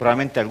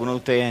Probablemente algunos de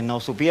ustedes no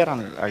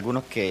supieran,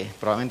 algunos que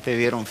probablemente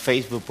vieron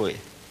Facebook, pues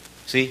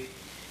sí,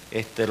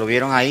 lo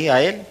vieron ahí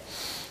a él.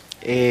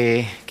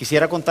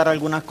 Quisiera contar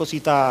algunas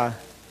cositas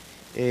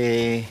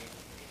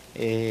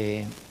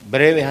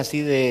breves así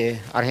de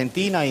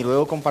Argentina y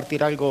luego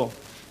compartir algo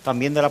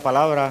también de la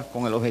palabra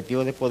con el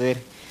objetivo de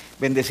poder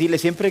bendecirle.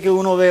 Siempre que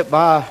uno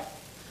va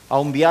a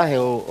un viaje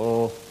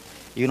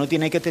y uno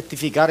tiene que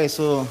testificar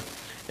eso,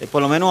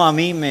 por lo menos a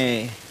mí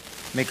me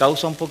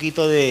causa un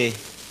poquito de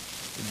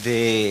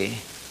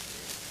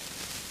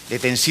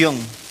tensión,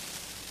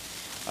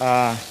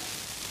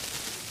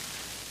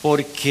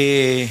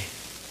 porque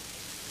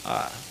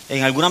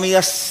en alguna medida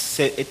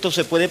esto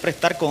se puede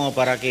prestar como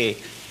para que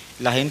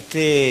la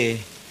gente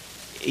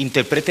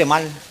interprete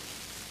mal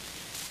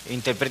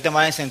en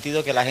el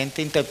sentido que la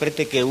gente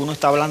interprete que uno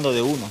está hablando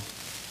de uno.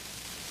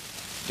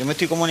 ¿Yo me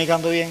estoy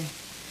comunicando bien?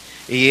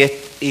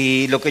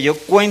 Y lo que yo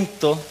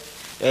cuento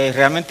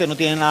realmente no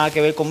tiene nada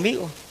que ver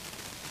conmigo.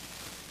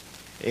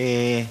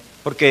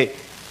 Porque,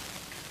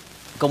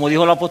 como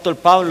dijo el apóstol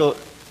Pablo,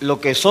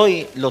 lo que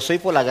soy, lo soy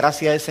por la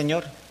gracia del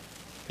Señor.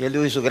 Y él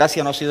dijo, y su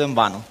gracia no ha sido en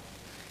vano.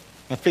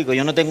 Me explico,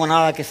 yo no tengo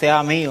nada que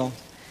sea mío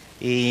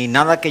y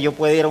nada que yo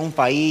pueda ir a un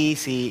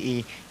país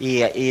y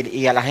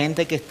a la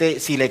gente que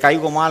esté, si le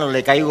caigo mal o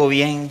le caigo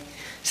bien,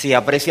 si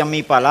aprecian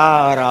mi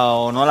palabra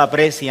o no la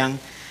aprecian,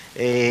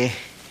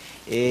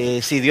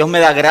 si Dios me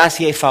da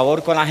gracia y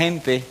favor con la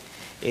gente,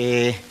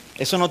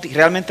 eso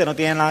realmente no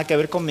tiene nada que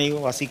ver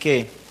conmigo, así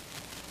que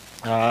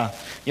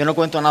yo no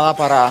cuento nada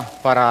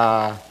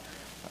para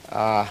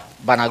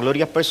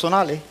vanaglorias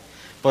personales.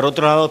 Por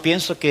otro lado,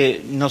 pienso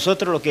que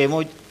nosotros los que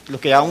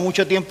llevamos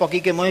mucho tiempo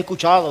aquí, que hemos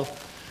escuchado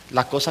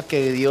las cosas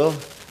que Dios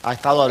ha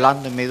estado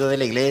hablando en medio de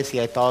la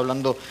iglesia, ha estado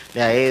hablando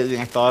de a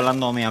Edwin, ha estado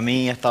hablando a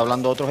mí, ha estado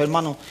hablando a otros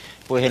hermanos,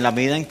 pues en la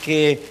medida en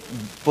que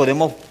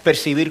podemos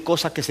percibir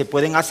cosas que se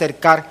pueden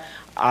acercar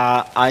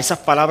a esas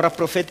palabras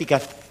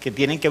proféticas que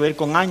tienen que ver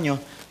con años,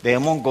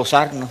 debemos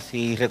gozarnos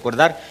y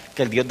recordar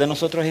que el Dios de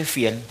nosotros es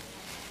fiel.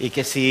 Y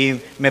que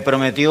si me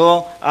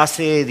prometió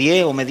hace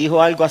 10 o me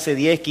dijo algo hace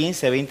 10,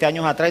 15, 20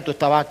 años atrás y tú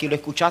estabas aquí y lo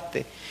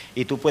escuchaste,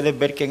 y tú puedes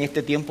ver que en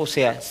este tiempo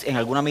en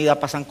alguna medida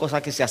pasan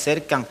cosas que se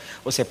acercan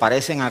o se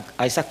parecen a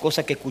esas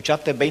cosas que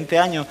escuchaste 20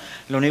 años,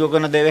 lo único que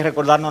nos debe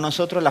recordarnos a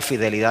nosotros es la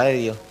fidelidad de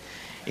Dios.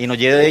 Y nos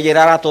debe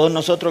llenar a todos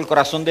nosotros el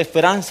corazón de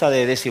esperanza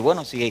de decir,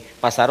 bueno, si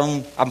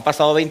han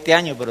pasado 20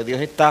 años, pero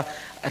Dios está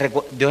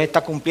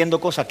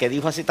cumpliendo cosas que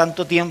dijo hace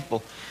tanto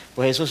tiempo,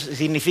 pues eso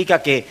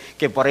significa que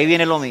por ahí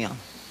viene lo mío.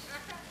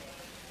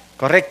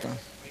 ¿Correcto?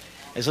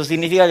 Eso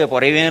significa que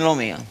por ahí viene lo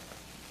mío.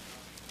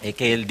 Es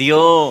que el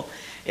Dios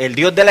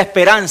de la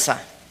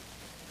esperanza,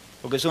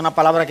 porque es una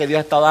palabra que Dios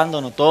ha estado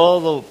dándonos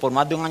todo por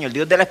más de un año, el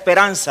Dios de la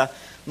esperanza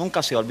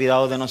nunca se ha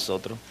olvidado de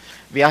nosotros.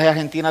 Viaje a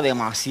Argentina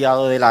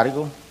demasiado de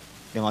largo,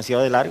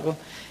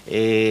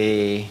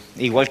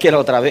 igual que la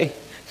otra vez,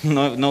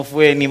 no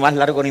fue ni más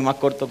largo ni más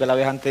corto que la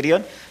vez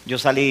anterior. Yo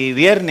salí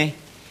viernes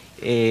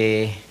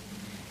y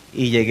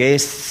llegué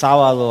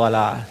sábado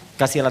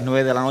casi a las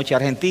 9 de la noche a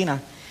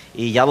Argentina.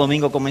 Y ya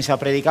domingo comencé a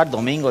predicar,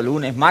 domingo,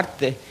 lunes,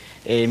 martes,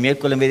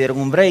 miércoles me dieron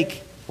un break,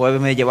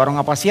 jueves me llevaron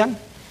a pasear,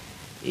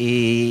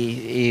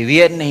 y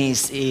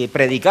viernes y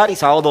predicar, y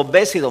sábado 2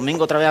 veces, y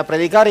domingo otra vez a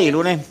predicar, y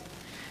lunes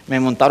me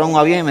montaron un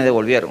avión y me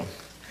devolvieron.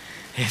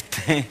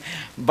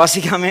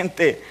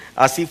 Básicamente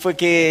así fue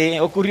que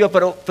ocurrió,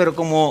 pero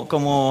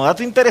como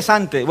dato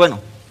interesante,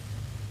 bueno,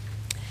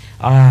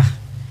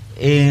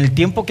 en el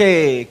tiempo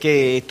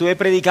que estuve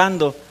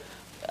predicando,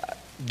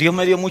 Dios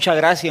me dio mucha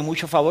gracia y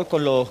mucho favor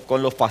con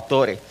los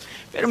pastores.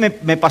 Pero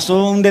me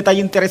pasó un detalle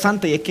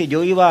interesante, y es que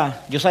yo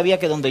sabía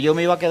que donde yo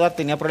me iba a quedar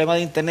tenía problemas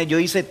de internet. Yo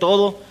hice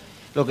todo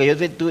lo que yo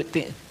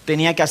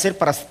tenía que hacer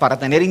para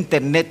tener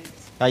internet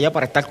allá,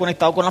 para estar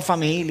conectado con la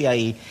familia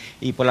y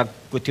por la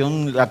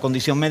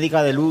condición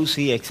médica de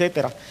Lucy,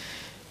 etcétera.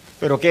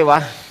 Pero qué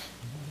va,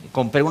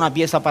 compré una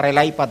pieza para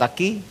el iPad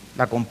aquí,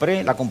 la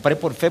compré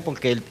por fe,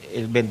 porque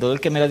el vendedor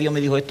que me la dio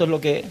me dijo, esto es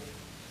lo que es,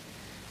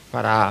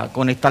 para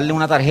conectarle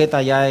una tarjeta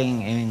allá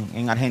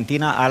en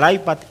Argentina al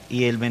iPad,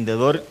 y el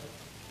vendedor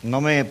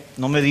no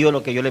me dio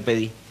lo que yo le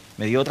pedí,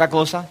 me dio otra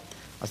cosa.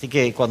 Así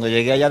que cuando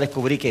llegué allá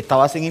descubrí que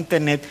estaba sin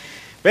internet,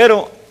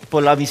 pero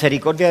por la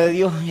misericordia de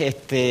Dios, yo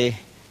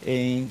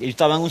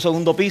estaba en un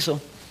segundo piso,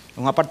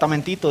 en un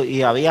apartamentito,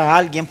 y había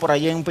alguien por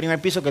allí en un primer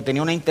piso que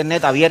tenía una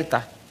internet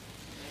abierta.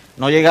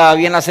 No llegaba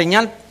bien la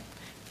señal,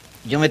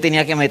 yo me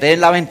tenía que meter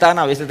en la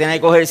ventana, a veces tenía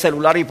que coger el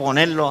celular y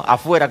ponerlo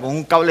afuera con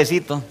un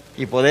cablecito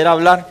y poder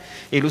hablar.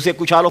 Y Lucy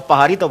escuchaba los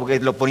pajaritos,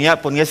 porque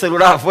ponía el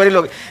celular afuera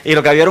y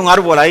lo que había era un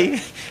árbol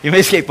ahí. Y me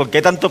decía, ¿y por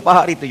qué tantos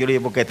pajaritos? Y yo le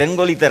dije, porque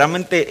tengo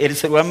literalmente el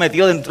celular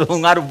metido dentro de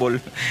un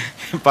árbol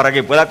para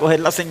que pueda coger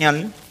la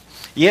señal.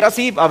 Y era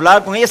así,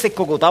 hablaba con ella, se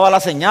escocotaba la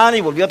señal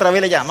y volvió otra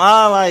vez, le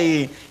llamaba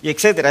y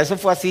etcétera. Eso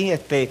fue así,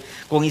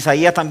 con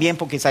Isaías también,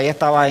 porque Isaías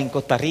estaba en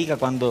Costa Rica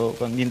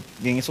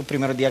en esos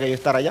primeros días que yo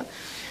estaba allá.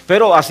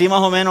 Pero así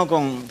más o menos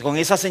con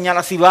esa señal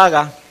así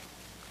vaga,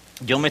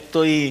 yo me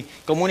estoy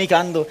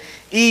comunicando.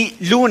 Y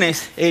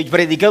lunes,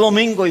 prediqué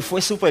domingo y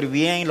fue súper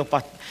bien, los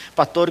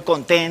pastores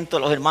contentos,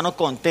 los hermanos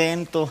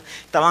contentos,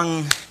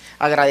 estaban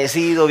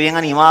agradecidos, bien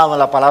animados,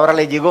 la palabra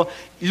les llegó.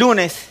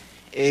 Lunes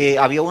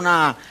había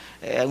una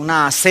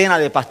cena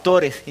de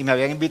pastores y me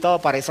habían invitado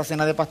para esa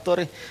cena de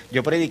pastores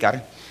yo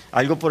predicar,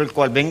 algo por el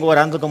cual vengo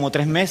orando como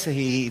 3 meses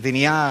y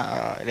le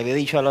había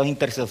dicho a los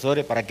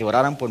intercesores para que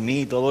oraran por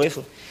mí y todo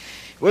eso.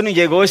 Bueno, y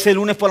llegó ese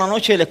lunes por la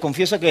noche y les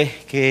confieso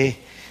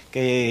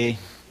que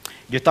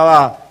yo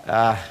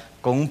estaba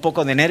con un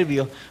poco de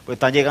nervios, pues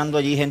está llegando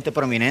allí gente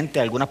prominente,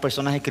 algunas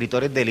personas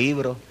escritores de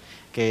libros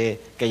que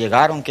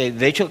llegaron, que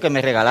de hecho que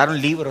me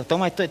regalaron libros.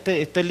 Toma,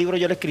 este libro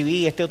yo lo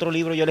escribí, este otro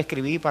libro yo lo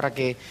escribí para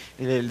que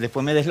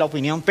después me des la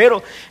opinión.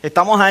 Pero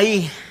estamos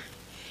ahí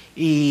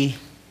y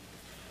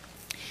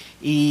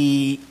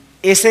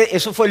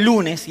eso fue el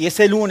lunes, y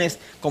ese lunes,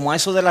 como a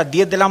eso de las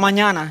 10 de la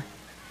mañana,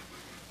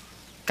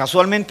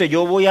 casualmente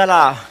yo voy a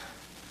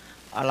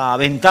la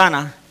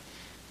ventana,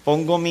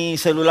 pongo mi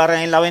celular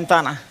en la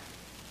ventana,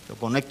 lo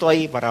conecto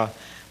ahí para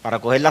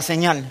coger la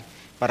señal,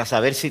 para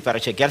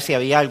chequear si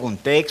había algún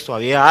texto,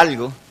 había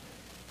algo.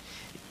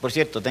 Por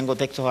cierto, tengo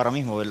textos ahora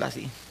mismo, ¿verdad?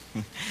 Sí.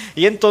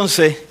 Y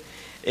entonces,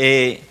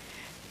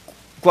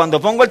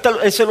 cuando pongo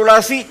el celular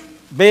así,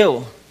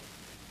 veo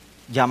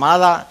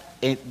llamada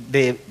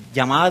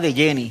de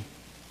Jenny,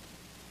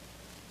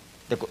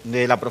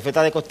 de la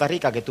profeta de Costa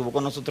Rica que estuvo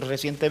con nosotros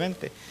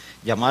recientemente,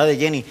 llamada de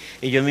Jenny.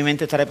 Y yo en mi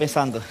mente estaré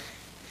pensando,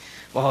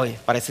 oye,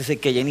 parece ser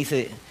que Jenny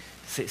se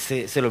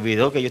le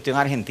olvidó que yo estoy en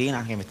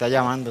Argentina, que me está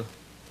llamando.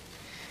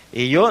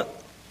 Y yo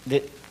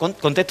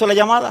contesto la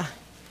llamada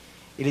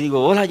y le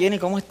digo, hola Jenny,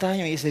 ¿cómo estás?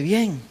 Y me dice,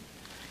 bien,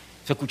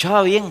 se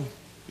escuchaba bien.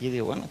 Y yo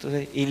digo, bueno,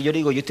 entonces, y yo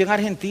digo, yo estoy en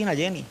Argentina,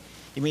 Jenny.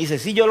 Y me dice,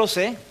 sí, yo lo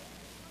sé,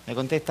 me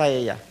contesta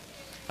ella.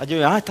 Yo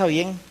digo, está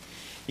bien.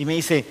 Y me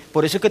dice,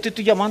 por eso es que te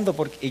estoy llamando.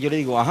 Y yo le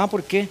digo, ajá,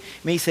 ¿por qué?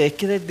 Me dice, es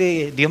que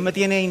desde Dios me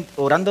tiene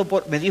orando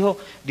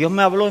Dios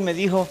me habló y me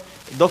dijo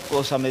 2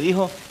 cosas. Me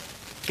dijo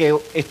que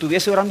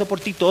estuviese orando por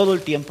ti todo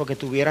el tiempo que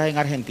estuvieras en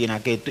Argentina,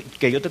 que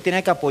yo te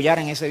tenía que apoyar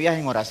en ese viaje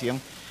en oración.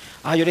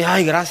 Yo le dije,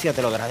 ay, gracias,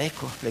 te lo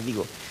agradezco, le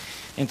digo.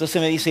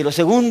 Entonces me dice, y lo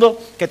segundo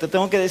que te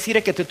tengo que decir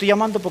es que te estoy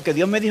llamando porque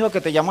Dios me dijo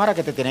que te llamara,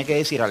 que te tenía que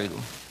decir algo.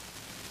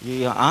 Y yo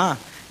digo,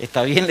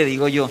 está bien, le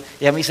digo yo.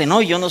 Y ella me dice,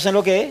 no, yo no sé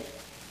lo que es.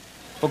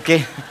 ¿Por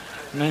qué?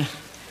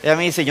 Ella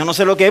me dice, yo no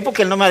sé lo que es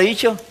porque él no me ha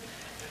dicho.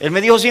 Él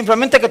me dijo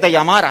simplemente que te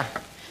llamara.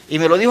 Y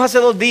me lo dijo hace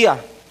 2 días.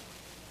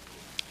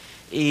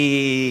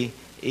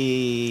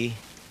 Y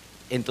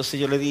entonces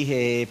yo le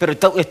dije, pero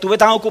estuve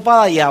tan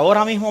ocupada y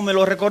ahora mismo me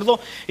lo recordó.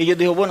 Y yo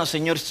dije, bueno,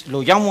 Señor,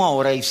 lo llamo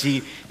ahora. Y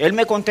si Él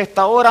me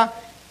contesta ahora,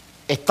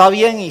 está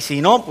bien. Y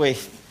si no,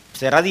 pues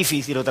será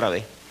difícil otra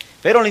vez.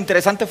 Pero lo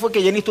interesante fue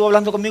que Jenny estuvo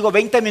hablando conmigo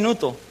 20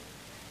 minutos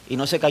y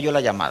no se cayó la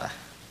llamada.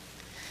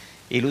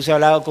 Y Lucy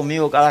hablaba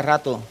conmigo cada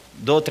rato,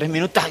 2 o 3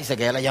 minutos, y se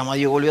cayó la llamada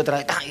y yo volví otra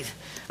vez.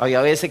 Había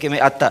veces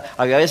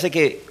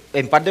que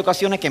en par de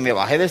ocasiones que me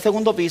bajé del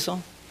 2.º piso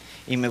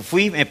y me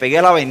pegué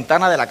a la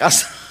ventana de la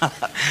casa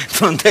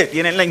donde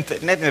tienen la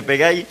internet, me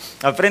pegué ahí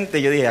al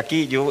frente. Yo dije,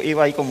 aquí, yo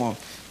iba ahí como,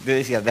 yo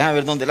decía, déjame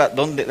ver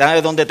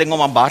dónde tengo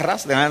más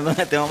barras,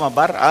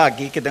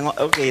 aquí que tengo,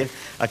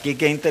 aquí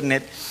que hay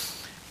internet.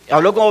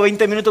 Habló como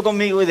 20 minutos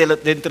conmigo y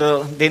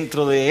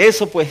dentro de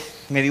eso, pues,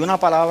 me dio una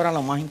palabra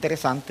lo más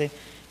interesante,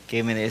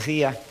 que me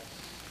decía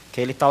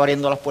que él estaba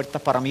abriendo las puertas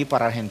para mí,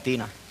 para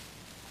Argentina.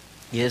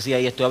 Y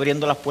decía, y estoy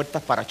abriendo las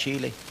puertas para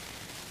Chile.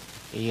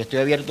 Y estoy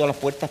abriendo las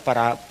puertas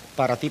para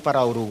ti,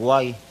 para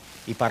Uruguay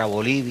y para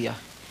Bolivia.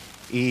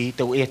 Y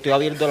estoy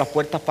abriendo las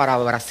puertas para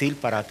Brasil,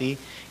 para ti.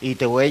 Y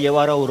te voy a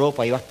llevar a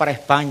Europa, y vas para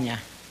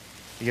España.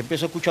 Y yo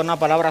empiezo a escuchar una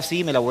palabra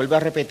así, me la vuelve a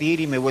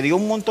repetir y me dio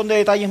un montón de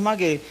detalles más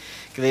que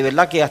de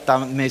verdad que hasta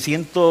me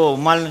siento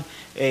mal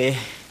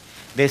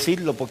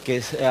decirlo,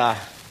 porque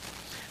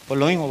por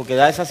lo mismo, porque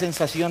da esa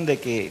sensación de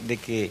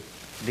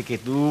que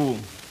tú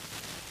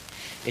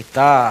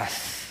estás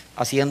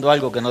haciendo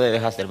algo que no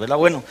debes hacer, ¿verdad?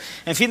 Bueno,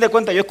 en fin de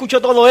cuentas, yo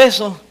escucho todo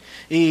eso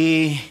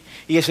y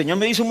el Señor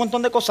me dice un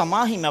montón de cosas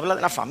más y me habla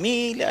de la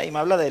familia y me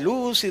habla de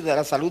Lucy, de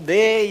la salud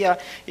de ella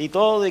y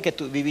todo, y que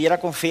tú viviera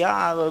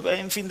confiado,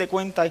 en fin de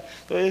cuentas.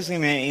 Entonces, y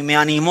me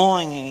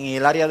animó en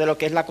el área de lo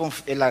que es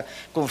la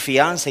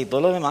confianza y todo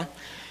lo demás.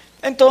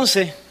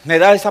 Entonces, me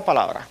da esa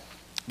palabra.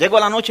 Llego a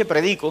la noche,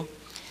 predico.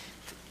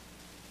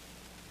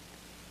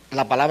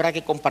 La palabra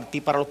que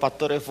compartí para los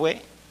pastores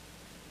fue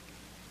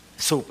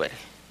súper.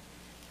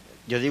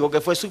 Yo digo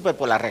que fue súper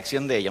por la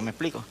reacción de ellos, ¿me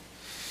explico?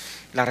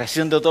 La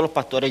reacción de todos los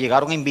pastores.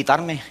 Llegaron a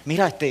invitarme,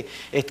 mira,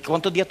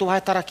 ¿cuántos días tú vas a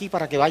estar aquí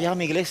para que vayas a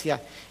mi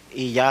iglesia?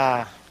 Y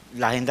ya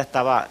la agenda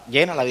estaba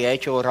llena, la había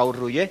hecho Raúl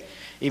Ruyé.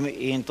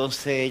 Y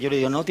entonces yo le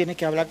digo, no, tienes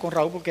que hablar con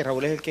Raúl porque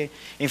Raúl es el que...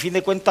 En fin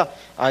de cuentas,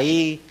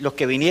 ahí los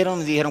que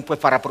vinieron dijeron, pues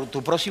para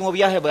tu próximo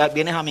viaje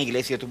vienes a mi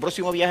iglesia, tu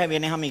próximo viaje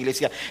vienes a mi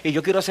iglesia. Y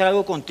yo quiero hacer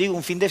algo contigo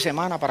un fin de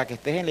semana para que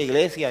estés en la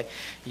iglesia.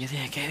 Y yo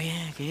dije, qué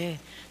bien,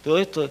 todo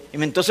esto.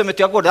 Y entonces me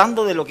estoy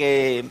acordando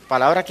de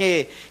palabra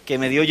que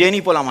me dio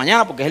Jenny por la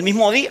mañana, porque es el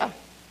mismo día.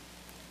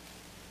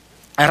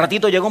 Al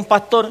ratito llega un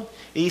pastor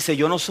y dice,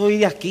 yo no soy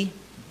de aquí.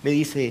 Me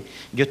dice,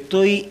 yo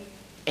estoy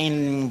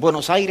en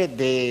Buenos Aires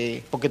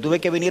porque tuve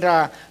que venir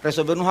a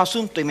resolver unos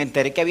asuntos y me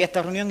enteré que había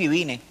esta reunión y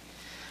vine.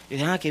 Y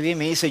dije, qué bien.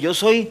 Me dice, yo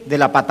soy de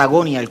la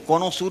Patagonia, el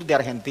cono sur de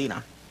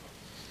Argentina.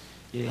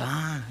 Y yo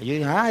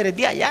dije, eres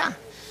de allá.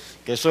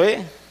 Que eso es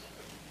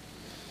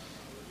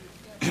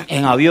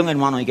en avión,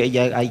 hermano, hay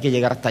que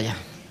llegar hasta allá.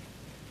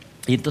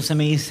 Y entonces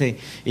me dice,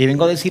 y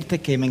vengo a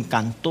decirte que me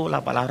encantó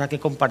la palabra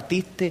que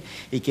compartiste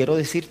y quiero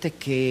decirte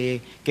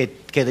que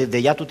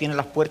desde ya tú tienes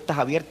las puertas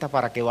abiertas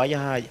para que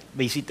vayas,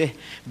 visites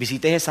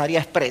esa área,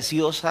 es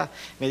preciosa.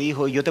 Me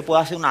dijo, y yo te puedo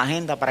hacer una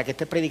agenda para que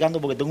estés predicando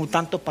porque tengo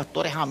tantos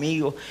pastores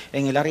amigos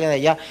en el área de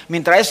allá.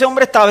 Mientras ese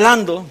hombre está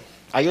hablando,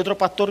 hay otro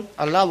pastor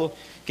al lado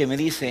que me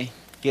dice,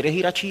 ¿quieres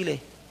ir a Chile?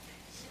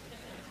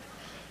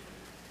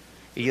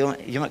 Y yo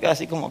me quedo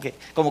así como que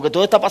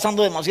todo está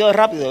pasando demasiado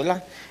rápido,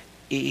 ¿verdad?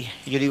 Y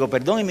yo digo,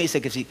 perdón, y me dice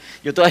que si,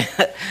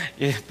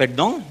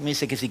 perdón, me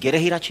dice que si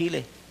quieres ir a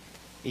Chile.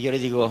 Y yo le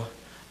digo,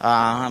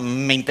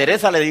 me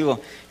interesa, le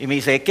digo. Y me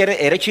dice, ¿es que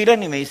eres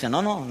chileno? Y me dice,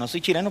 no soy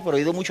chileno, pero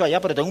he ido mucho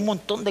allá, pero tengo un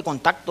montón de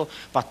contactos,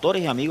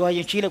 pastores y amigos allá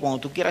en Chile. Cuando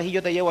tú quieras ir,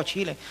 yo te llevo a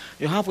Chile.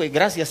 Y yo, pues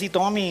gracias, sí,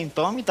 toma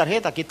mi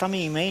tarjeta, aquí está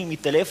mi email, mi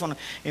teléfono.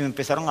 Y me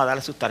empezaron a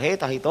darle sus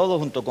tarjetas y todo,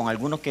 junto con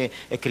algunos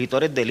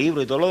escritores de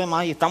libros y todo lo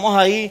demás. Y estamos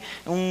ahí,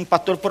 un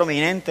pastor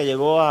prominente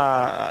llegó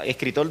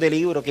escritor de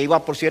libros, que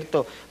iba, por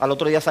cierto, al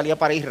otro día salía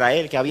para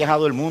Israel, que ha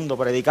viajado el mundo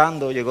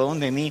predicando, llegó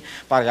donde mí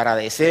para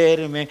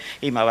agradecerme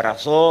y me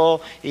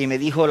abrazó y me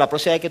dijo, la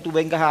próxima vez que tú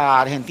vengas a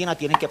Argentina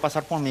tienes que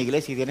pasar por mi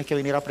iglesia y tienes que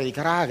venir a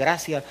predicar.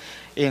 Gracias.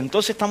 Y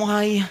entonces estamos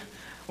ahí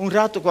un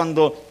rato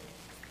cuando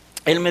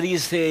él me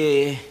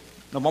dice,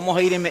 nos vamos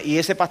a ir, y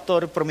ese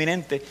pastor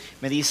prominente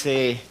me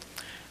dice,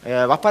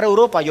 ¿vas para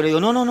Europa? Yo le digo,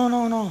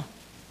 no,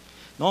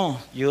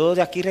 yo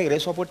de aquí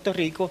regreso a Puerto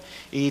Rico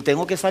y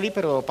tengo que salir,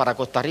 pero para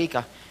Costa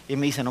Rica. Y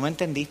me dice, no me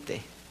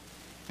entendiste.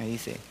 Me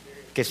dice,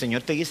 que el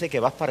Señor te dice que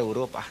vas para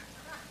Europa.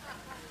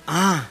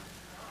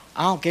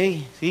 Ok,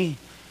 sí.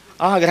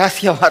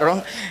 Gracias,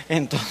 varón.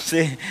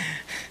 Entonces,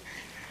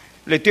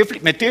 me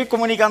estoy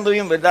comunicando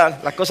bien,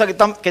 ¿verdad? Las cosas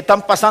que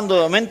están pasando,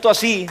 de momento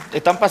así,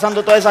 están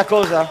pasando todas esas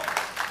cosas.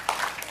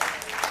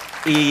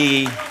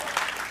 Y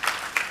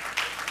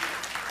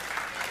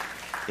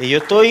yo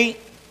estoy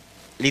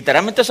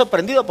literalmente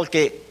sorprendido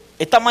porque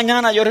esta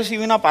mañana yo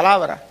recibí una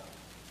palabra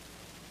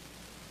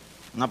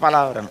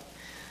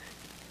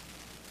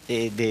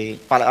de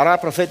palabra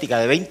profética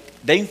de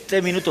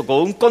 20 minutos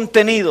con un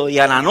contenido, y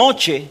a la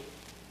noche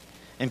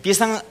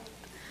empiezan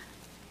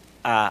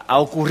a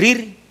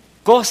ocurrir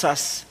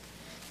cosas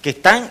que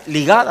están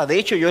ligadas. De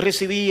hecho, yo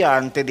recibí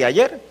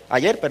ayer,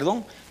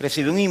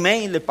 recibí un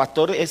email del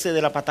pastor ese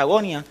de la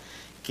Patagonia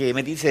que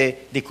me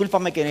dice,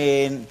 discúlpame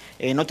que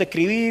no te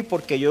escribí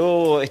porque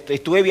yo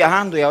estuve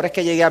viajando y ahora es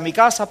que llegué a mi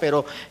casa,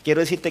 pero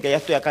quiero decirte que ya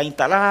estoy acá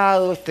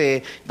instalado,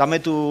 dame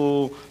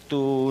tu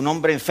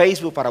nombre en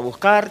Facebook para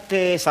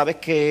buscarte, sabes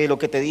que lo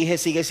que te dije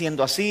sigue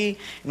siendo así,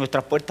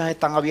 nuestras puertas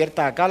están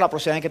abiertas acá, la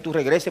próxima vez que tú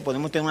regreses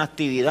podemos tener una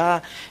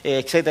actividad,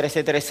 etcétera,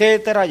 etcétera,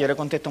 etcétera. Yo le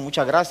contesto,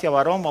 muchas gracias,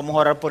 varón, vamos a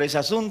orar por ese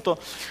asunto.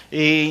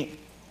 Y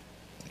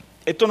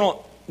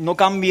esto no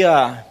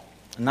cambia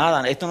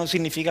nada, esto no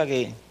significa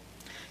que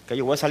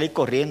yo voy a salir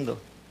corriendo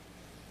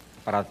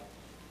para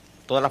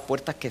todas las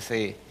puertas que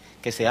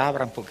se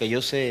abran, porque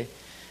yo sé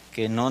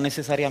que no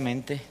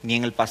necesariamente, ni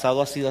en el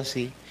pasado ha sido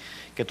así,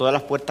 que todas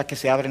las puertas que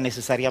se abren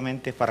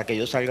necesariamente para que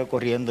yo salga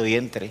corriendo y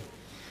entre.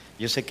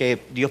 Yo sé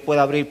que Dios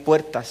puede abrir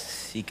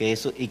puertas y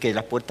que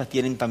las puertas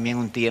tienen también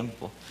un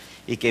tiempo,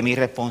 y que mi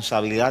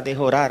responsabilidad es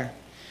orar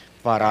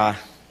para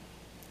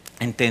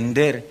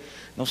entender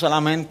no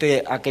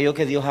solamente aquello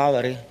que Dios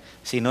abre,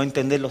 sino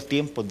entender los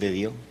tiempos de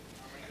Dios.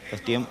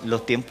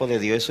 Los tiempos de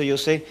Dios, eso yo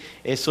sé,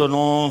 eso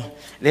no,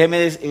 déjeme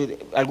decir,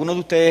 algunos de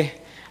ustedes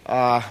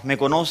me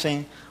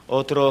conocen,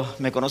 otros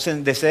me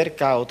conocen de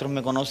cerca, otros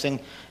me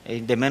conocen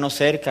de menos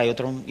cerca,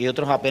 y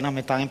otros apenas me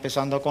están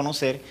empezando a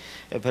conocer,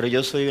 pero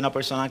yo soy una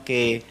persona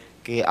que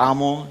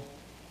amo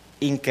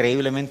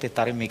increíblemente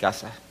estar en mi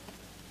casa.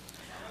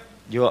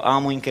 Yo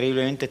amo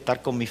increíblemente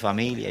estar con mi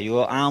familia,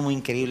 yo amo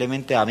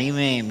increíblemente, a mí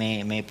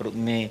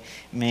me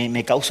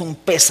causa un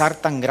pesar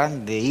tan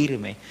grande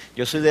irme.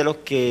 Yo soy de los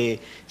que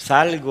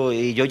salgo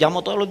y yo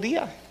llamo todos los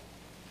días,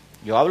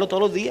 yo hablo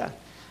todos los días,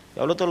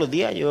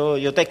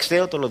 yo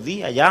texteo todos los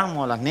días,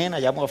 llamo a las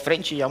nenas, llamo a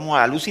Frenchy, llamo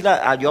a Lucy,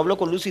 yo hablo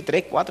con Lucy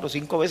 3, 4,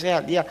 5 veces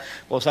al día,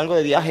 o salgo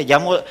de viaje,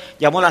 llamo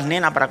a las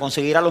nenas para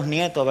conseguir a los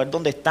nietos, a ver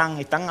dónde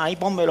están ahí,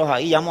 pónmelos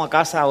ahí, llamo a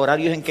casa a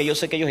horarios en que yo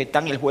sé que ellos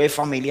están, el jueves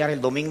familiar,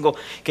 el domingo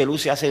que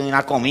Lucy hace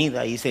una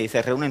comida y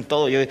se reúnen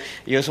todos,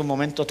 yo esos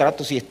momentos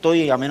trato, si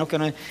estoy, a menos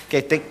que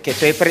esté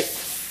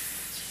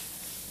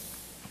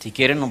si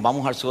quieren nos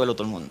vamos al suelo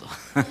todo el mundo.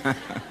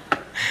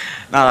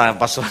 Nada,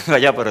 pasó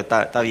allá, pero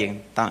está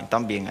bien,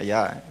 están bien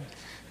allá.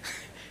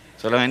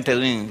 Solamente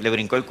Edwin le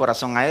brincó el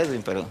corazón a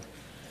Edwin, pero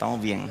estamos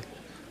bien.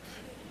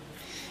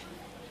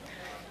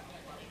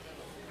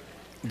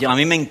 A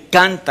mí me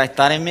encanta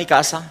estar en mi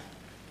casa,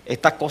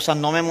 estas cosas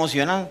no me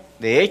emocionan.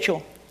 De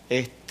hecho,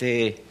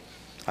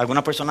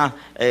 Algunas personas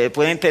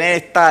pueden tener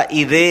esta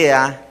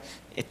idea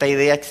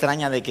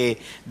extraña de que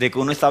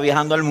uno está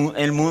viajando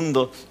el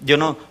mundo. Yo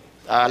no,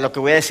 lo que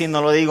voy a decir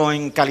no lo digo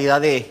en calidad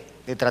de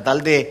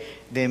tratar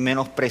de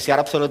menospreciar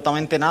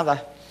absolutamente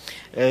nada.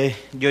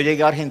 Yo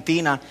llegué a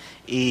Argentina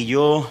y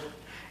yo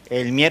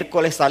el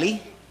miércoles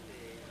salí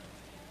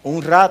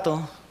un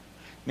rato.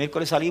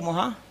 Miércoles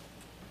salimos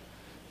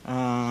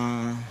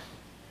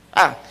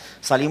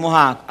salimos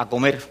a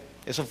comer.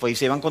 Eso fue, y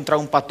se iba a encontrar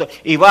un pastor.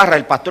 Ibarra,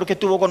 el pastor que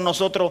estuvo con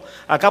nosotros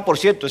acá, por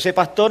cierto, ese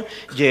pastor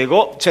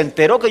llegó, se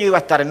enteró que yo iba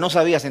a estar, él no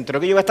sabía, se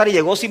enteró que yo iba a estar y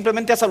llegó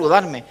simplemente a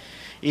saludarme.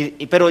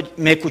 Pero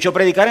me escuchó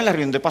predicar en la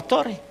reunión de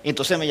pastores. Y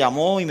entonces me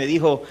llamó y me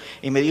dijo,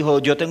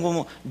 ellos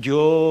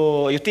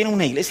tienen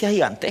una iglesia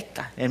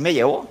gigantesca. Él me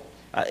llevó.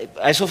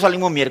 A eso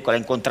salimos miércoles,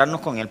 a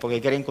encontrarnos con él, porque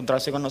él quería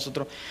encontrarse con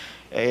nosotros.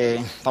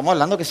 Estamos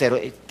hablando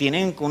que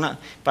tienen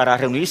para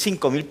reunir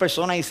 5,000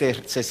 personas y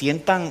se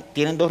sientan,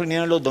 tienen 2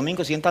 reuniones los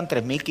domingos, sientan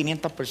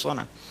 3,500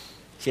 personas,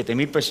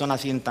 7,000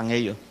 personas sientan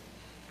ellos.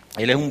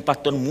 Él es un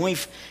pastor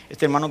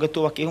este hermano que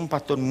estuvo aquí es un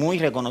pastor muy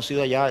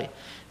reconocido allá.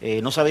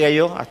 No sabía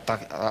yo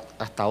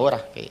hasta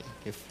ahora que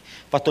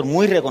pastor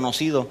muy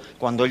reconocido.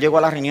 Cuando él llegó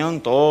a la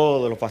reunión,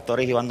 todos los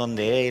pastores iban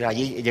donde él.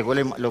 Allí llegó,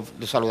 lo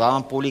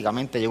saludaban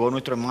públicamente. Llegó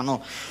nuestro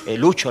hermano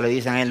Lucho, le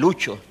dicen a él,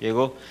 Lucho,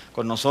 llegó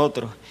con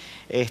nosotros.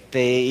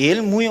 Y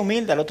él muy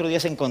humilde, al otro día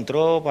se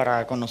encontró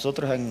con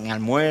nosotros en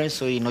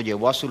almuerzo y nos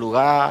llevó a su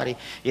lugar.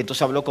 Y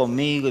entonces habló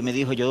conmigo y me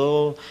dijo,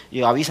 yo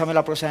avísame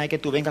la próxima vez que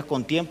tú vengas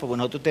con tiempo, porque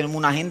nosotros tenemos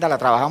una agenda, la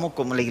trabajamos,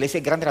 como la iglesia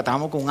es grande, la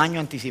trabajamos con 1 año de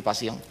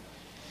anticipación.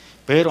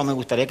 Pero me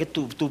gustaría que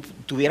tú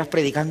estuvieras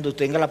predicando,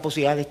 tengas la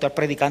posibilidad de estar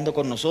predicando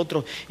con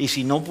nosotros. Y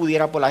si no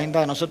pudiera por la agenda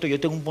de nosotros, yo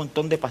tengo un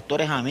montón de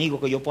pastores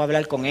amigos que yo puedo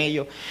hablar con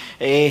ellos.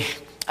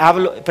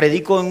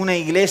 Predico en una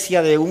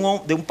iglesia de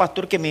un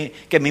pastor que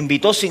me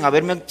invitó sin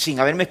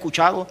haberme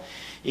escuchado.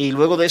 Y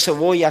luego de eso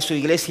voy a su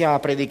iglesia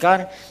a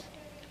predicar.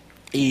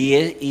 Y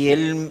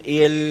él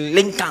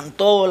le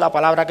encantó la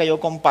palabra que yo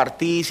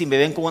compartí. Si me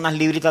ven con unas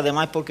libritas de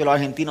más, porque los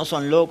argentinos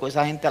son locos.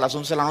 Esa gente a las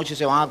 11 de la noche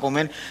se van a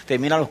comer,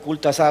 terminan los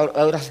cultos, a esas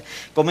horas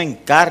comen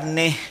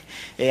carne,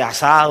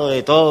 asado,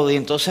 de todo. Y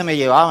entonces me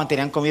llevaban,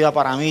 tenían comida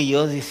para mí. Y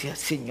yo decía,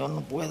 Señor,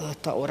 no puedo a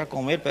esta hora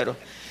comer, pero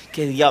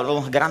qué diablo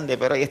más grande,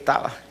 pero ahí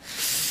estaba.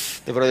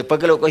 Pero después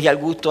que le cogí al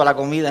gusto a la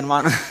comida,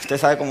 hermano, usted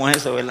sabe cómo es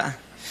eso, ¿verdad?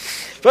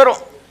 Pero,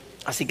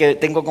 así que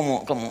tengo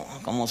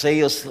como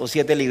 6 o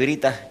 7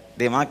 libritas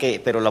de más,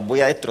 pero las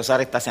voy a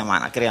destrozar esta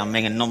semana, créanme,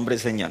 en el nombre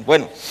del Señor.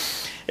 Bueno,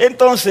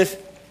 entonces,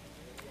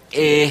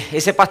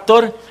 ese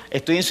pastor,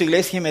 estoy en su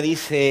iglesia y me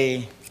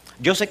dice,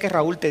 yo sé que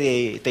Raúl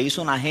te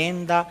hizo una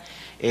agenda,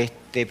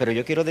 pero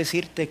yo quiero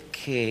decirte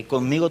que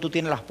conmigo tú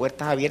tienes las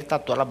puertas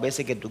abiertas todas las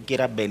veces que tú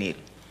quieras venir.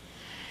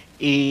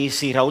 Y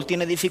si Raúl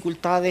tiene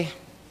dificultades,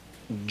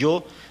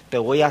 yo te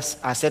voy a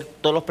hacer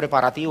todos los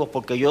preparativos,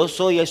 porque yo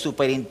soy el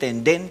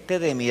superintendente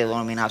de mi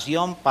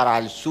denominación para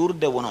el sur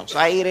de Buenos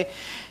Aires.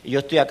 Yo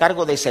estoy a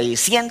cargo de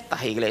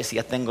 600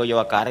 iglesias, tengo yo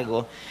a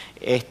cargo.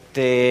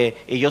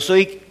 Y yo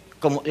soy,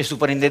 como el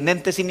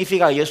superintendente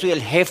significa que yo soy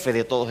el jefe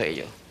de todos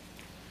ellos.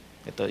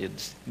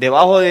 Entonces,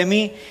 debajo de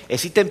mí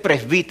existen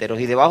presbíteros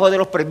y debajo de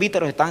los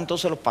presbíteros están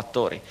entonces los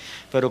pastores.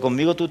 Pero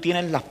conmigo tú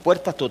tienes las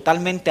puertas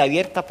totalmente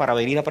abiertas para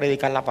venir a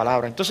predicar la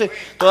palabra. Entonces,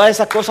 todas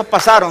esas cosas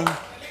pasaron.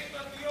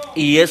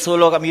 Y eso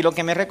a mí lo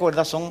que me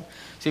recuerda son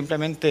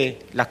simplemente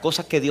las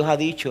cosas que Dios ha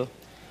dicho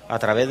a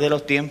través de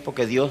los tiempos,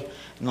 que Dios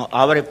nos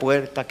abre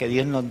puertas, que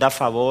Dios nos da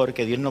favor,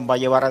 que Dios nos va a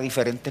llevar a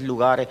diferentes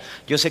lugares.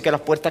 Yo sé que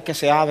las puertas que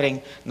se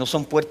abren no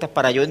son puertas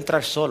para yo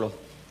entrar solo.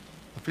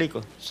 ¿Me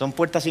explico? Son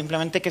puertas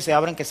simplemente que se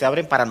abren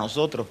para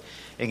nosotros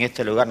en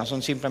este lugar. No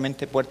son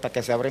simplemente puertas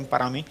que se abren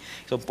para mí,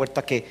 son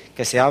puertas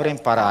que se abren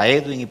para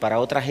Edwin y para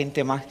otra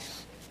gente más.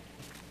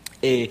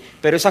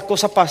 Pero esas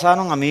cosas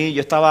pasaron a mí.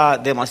 Yo estaba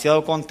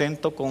demasiado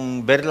contento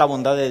con ver la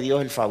bondad de Dios,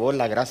 el favor,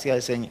 la gracia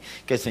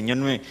que el Señor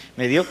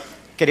me dio.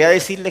 Quería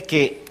decirles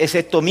que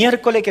excepto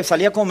miércoles que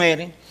salí a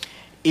comer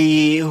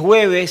y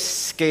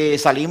jueves que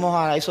salimos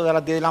a eso de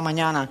las 10 de la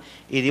mañana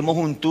y dimos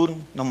un tour,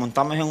 nos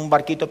montamos en un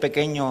barquito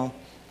pequeño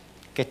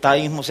que está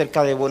ahí mismo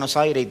cerca de Buenos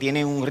Aires y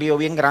tiene un río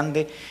bien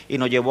grande y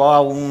nos llevó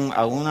a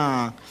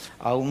una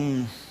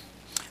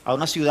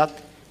ciudad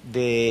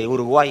de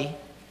Uruguay.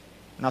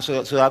 Una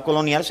ciudad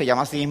colonial, se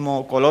llama así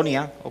mismo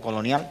Colonia o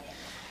Colonial.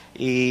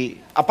 Y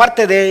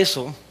aparte de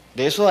eso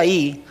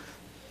ahí,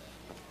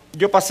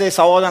 yo pasé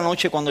sábado a la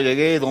noche cuando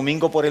llegué,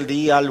 domingo por el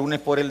día, lunes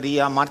por el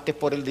día, martes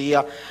por el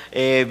día,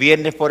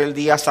 viernes por el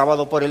día,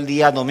 sábado por el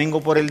día, domingo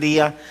por el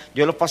día.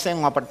 Yo los pasé en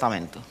un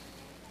apartamento.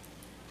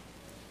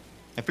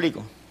 ¿Me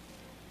explico?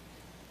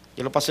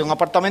 Yo lo pasé en un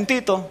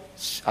apartamentito,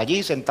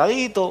 allí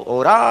sentadito,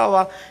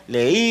 oraba,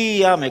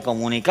 leía, me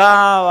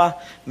comunicaba,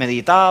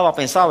 meditaba,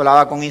 pensaba,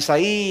 hablaba con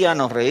Isaías,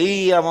 nos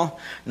reíamos,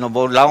 nos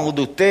burlábamos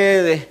de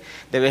ustedes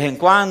de vez en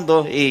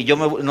cuando, y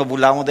nos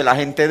burlábamos de la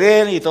gente de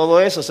él y todo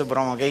eso, ese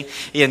broma, ¿ok?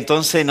 Y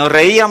entonces nos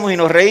reíamos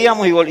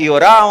y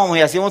orábamos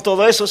y hacíamos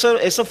todo eso,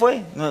 eso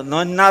fue,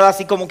 no es nada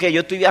así como que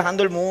yo estoy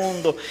viajando el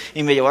mundo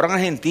y me llevaron a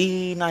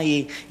Argentina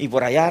y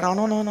por allá,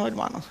 no,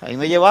 hermanos, ahí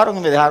me llevaron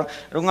y me dejaron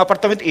en un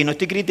apartamento, y no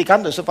estoy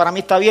criticando, eso para mí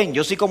está bien,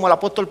 yo soy como el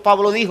apóstol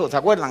Pablo dijo, ¿se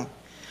acuerdan?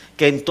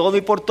 Que en todo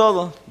y por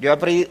todo yo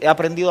he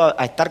aprendido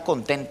a estar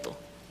contento.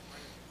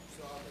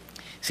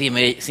 Si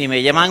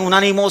me llevan una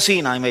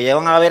limusina y me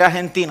llevan a ver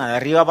Argentina de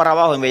arriba para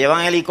abajo y me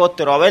llevan en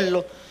helicóptero a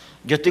verlo,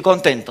 yo estoy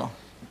contento.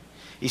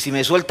 Y si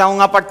me sueltan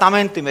un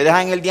apartamento y me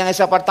dejan el día en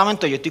ese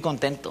apartamento, yo estoy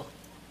contento.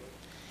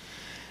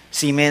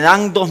 Si me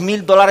dan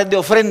 $2,000 de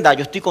ofrenda,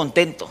 yo estoy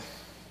contento.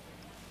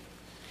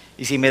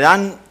 Y si me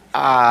dan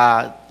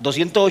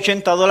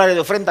 $280 de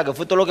ofrenda, que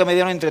fue todo lo que me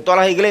dieron entre todas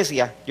las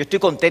iglesias, yo estoy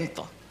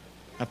contento.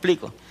 ¿Me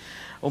explico?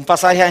 Un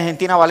pasaje a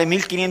Argentina vale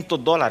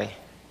 $1,500.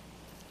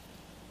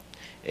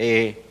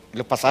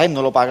 Los pasajes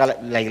no lo paga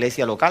la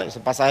iglesia local, ese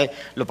pasaje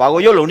lo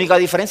pago yo. La única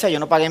diferencia, yo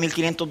no pagué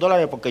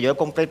 $1,500 porque yo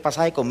compré el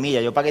pasaje con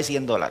millas, yo pagué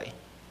 $100.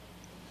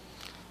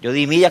 Yo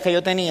di millas que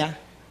yo tenía,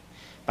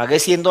 pagué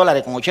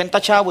 $100 con 80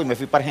 chavos y me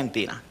fui para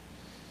Argentina.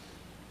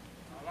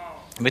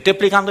 ¿Me estoy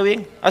explicando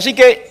bien? Así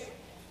que,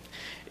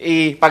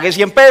 y pagué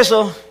 100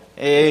 pesos,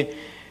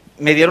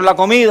 me dieron la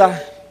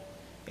comida,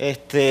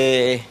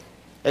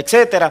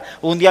 etcétera.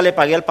 Un día le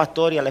pagué al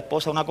pastor y a la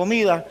esposa una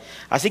comida.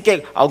 Así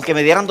que, aunque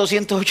me dieran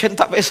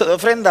 280 pesos de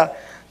ofrenda,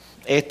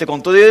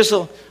 con todo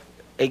eso,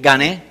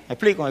 gané, me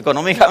explico,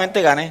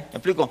 económicamente gané, me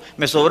explico.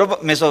 Me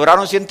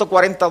sobraron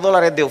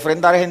 $140 de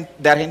ofrenda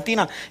de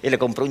Argentina y le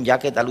compré un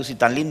jacket a Lucy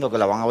tan lindo que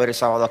la van a ver el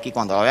sábado aquí.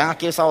 Cuando la vean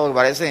aquí el sábado,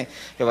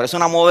 que parece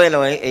una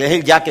modelo, es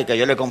el jacket que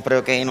yo le compré,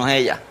 ok, no es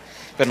ella.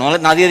 Pero no,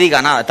 nadie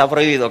diga nada, está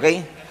prohibido, ok.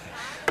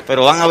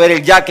 Pero van a ver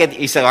el jacket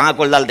y se van a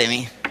acordar de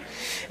mí.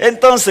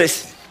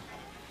 Entonces,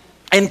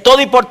 en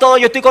todo y por todo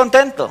yo estoy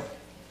contento.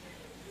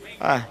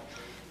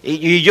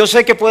 Y yo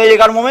sé que puede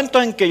llegar un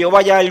momento en que yo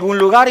vaya a algún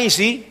lugar y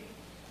sí,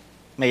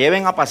 me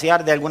lleven a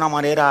pasear de alguna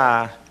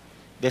manera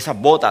de esas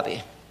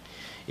bótate.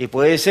 Y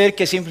puede ser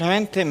que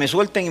simplemente me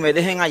suelten y me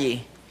dejen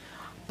allí.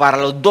 Para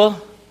los dos,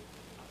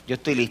 yo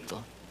estoy listo.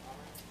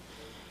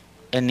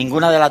 En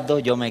ninguna de las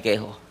dos yo me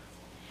quejo.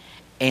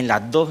 En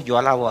las dos yo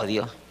alabo a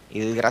Dios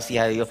y doy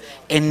gracias a Dios.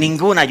 En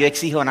ninguna yo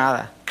exijo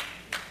nada.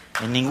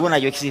 En ninguna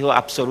yo exijo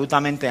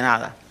absolutamente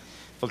nada.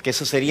 Porque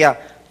eso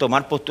sería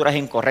tomar posturas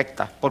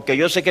incorrectas. Porque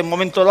yo sé que en un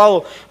momento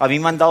dado a mí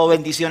me han dado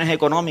bendiciones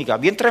económicas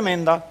bien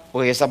tremendas,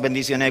 pues esas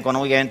bendiciones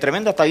económicas bien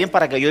tremendas está bien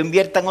para que yo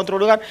invierta en otro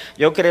lugar.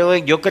 Yo creo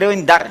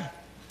en dar.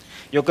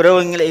 Yo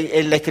creo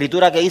en la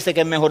escritura que dice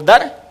que es mejor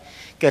dar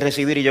que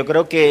recibir. Y yo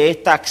creo que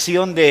esta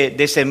acción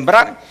de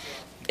sembrar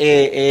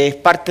es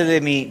parte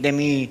de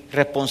mi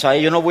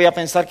responsabilidad. Yo no voy a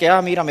pensar que,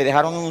 mira, me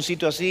dejaron en un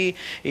sitio así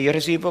y yo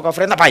recibí poca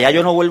ofrenda, para allá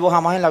yo no vuelvo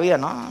jamás en la vida.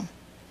 No.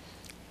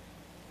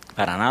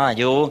 Para nada,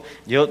 yo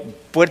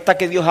puerta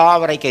que Dios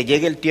abra y que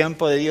llegue el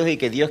tiempo de Dios y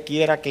que Dios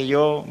quiera que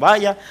yo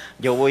vaya,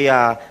 yo voy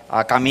a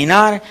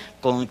caminar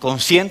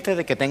consciente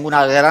de que tengo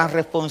una gran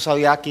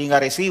responsabilidad aquí en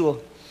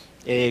Arecibo,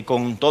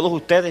 con todos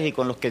ustedes y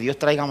con los que Dios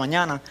traiga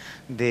mañana,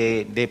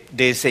 de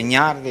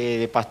enseñar,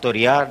 de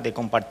pastorear, de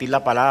compartir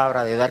la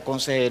palabra, de dar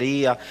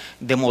consejería,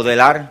 de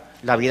modelar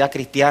la vida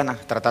cristiana,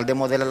 tratar de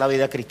modelar la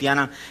vida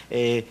cristiana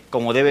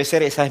como debe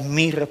ser. Esa es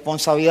mi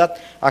responsabilidad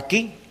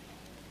aquí.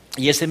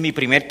 Y ese es mi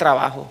primer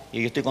trabajo,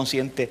 y yo estoy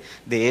consciente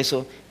de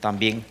eso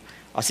también.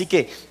 Así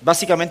que,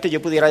 básicamente,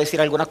 yo pudiera decir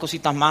algunas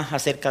cositas más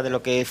acerca de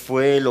lo que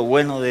fue lo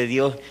bueno de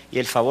Dios y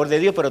el favor de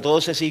Dios, pero todo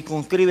se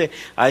circunscribe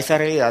a esa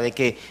realidad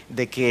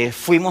de que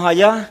fuimos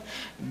allá,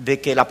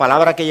 de que la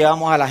palabra que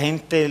llevamos a la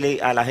gente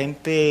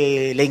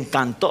le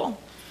encantó,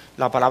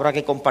 la palabra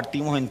que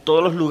compartimos en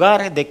todos los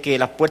lugares, de que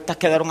las puertas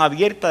quedaron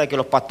abiertas, de que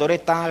los pastores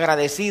están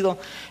agradecidos,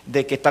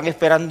 de que están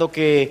esperando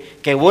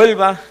que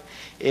vuelva.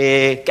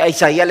 Que a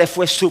Isaías le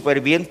fue súper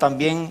bien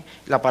también,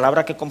 la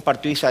palabra que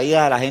compartió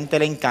Isaías, a la gente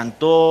le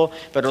encantó,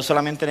 pero no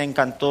solamente le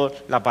encantó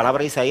la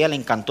palabra de Isaías, le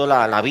encantó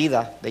la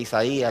vida de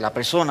Isaías, la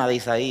persona de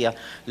Isaías,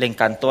 le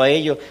encantó a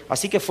ellos.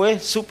 Así que fue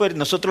súper,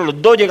 nosotros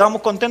los dos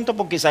llegamos contentos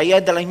porque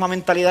Isaías es de la misma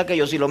mentalidad que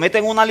yo. Si lo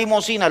meten en una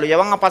limusina, lo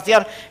llevan a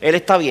pasear, él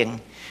está bien.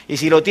 Y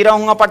si lo tiran a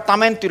un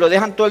apartamento y lo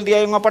dejan todo el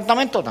día en un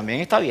apartamento, también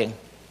está bien.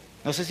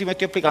 No sé si me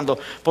estoy explicando,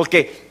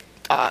 porque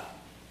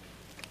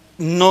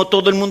no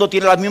todo el mundo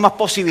tiene las mismas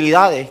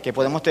posibilidades que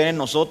podemos tener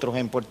nosotros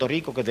en Puerto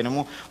Rico, que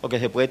tenemos o que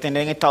se puede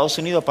tener en Estados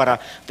Unidos para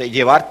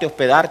llevarte,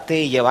 hospedarte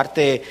y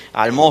llevarte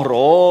al Morro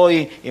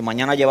hoy y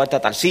mañana llevarte a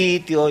tal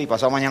sitio y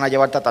pasado mañana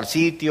llevarte a tal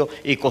sitio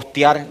y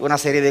costear una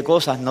serie de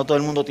cosas. No todo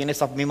el mundo tiene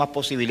esas mismas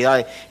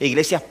posibilidades.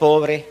 Iglesias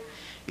pobres,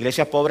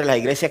 las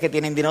iglesias que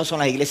tienen dinero son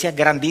las iglesias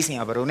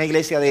grandísimas, pero una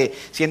iglesia de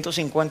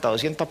 150,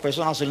 200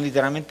 personas son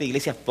literalmente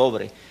iglesias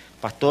pobres.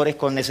 Pastores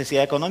con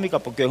necesidad económica,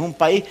 porque es un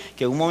país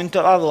que en un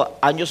momento dado,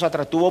 años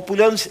atrás, tuvo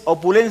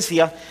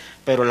opulencia,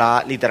 pero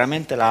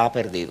literalmente la ha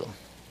perdido.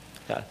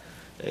 O sea,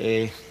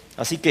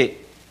 así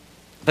que,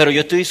 pero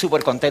yo estoy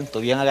súper contento,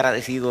 bien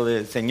agradecido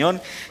del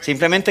Señor.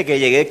 Simplemente que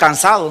llegué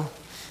cansado,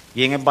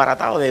 bien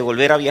embaratado de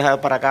volver a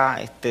viajar para acá.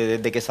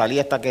 Desde que salí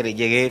hasta que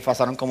llegué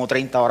pasaron como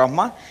 30 horas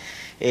más.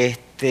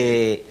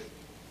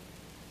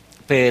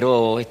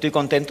 Pero estoy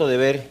contento de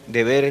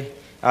ver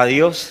a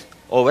Dios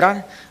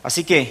obrar.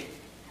 Así que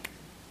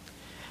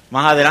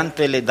más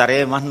adelante les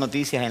daré más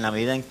noticias en la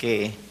medida en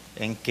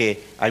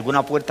que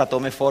alguna puerta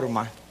tome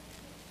forma.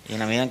 Y en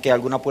la medida en que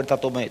alguna puerta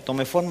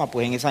tome forma,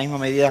 pues en esa misma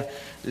medida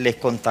les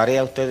contaré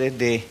a ustedes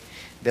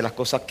de las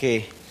cosas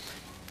que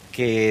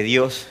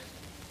Dios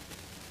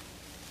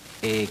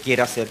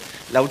quiere hacer.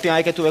 La última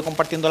vez que estuve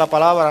compartiendo la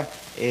palabra,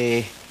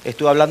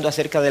 estuve hablando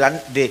acerca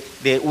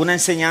de una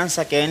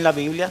enseñanza que hay en la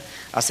Biblia,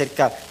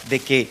 acerca de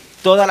que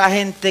toda la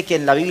gente que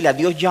en la Biblia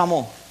Dios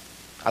llamó,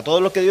 a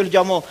todos los que Dios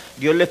llamó,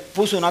 Dios les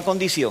puso una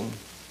condición.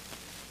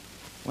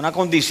 Una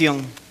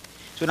condición.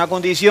 Es una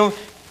condición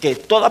que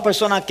toda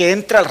persona que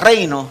entra al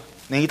reino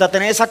necesita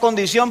tener esa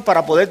condición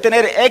para poder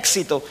tener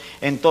éxito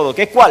en todo.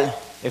 ¿Qué es cuál?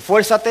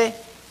 Esfuérzate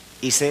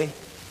y sé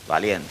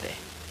valiente.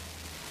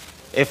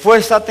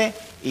 Esfuérzate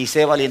y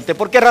sé valiente.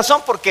 ¿Por qué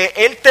razón? Porque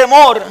el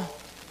temor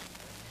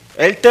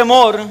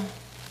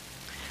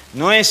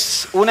no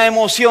es una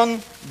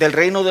emoción del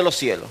reino de los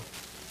cielos.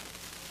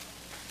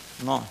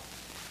 No.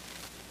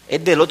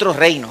 Es del otro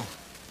reino.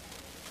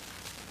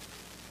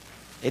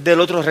 Es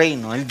del otro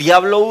reino. El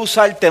diablo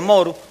usa el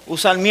temor,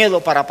 usa el miedo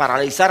para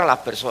paralizar a las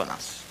personas.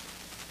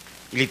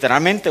 Y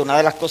literalmente una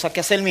de las cosas que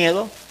hace el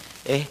miedo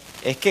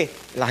es que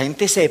la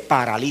gente se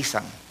paraliza.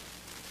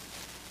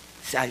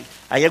 O sea,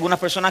 hay algunas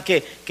personas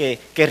que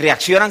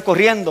reaccionan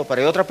corriendo,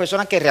 pero hay otras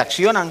personas que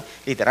reaccionan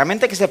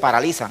literalmente que se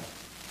paralizan.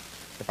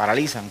 Se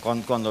paralizan.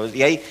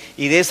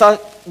 Y de esas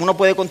uno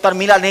puede contar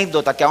 1000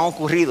 anécdotas que han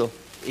ocurrido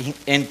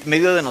en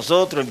medio de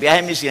nosotros, en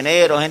viajes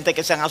misioneros, gente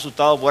que se han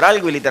asustado por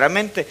algo y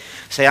literalmente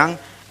se han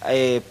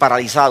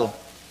paralizado.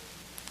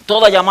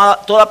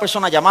 Toda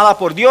persona llamada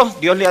por Dios,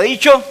 Dios le ha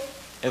dicho,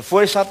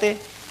 esfuérzate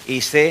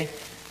y sé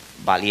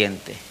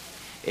valiente.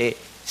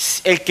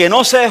 El que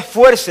no se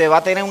esfuerce va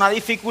a tener una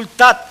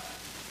dificultad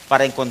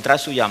para encontrar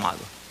su llamado.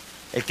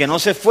 El que no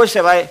se esfuerce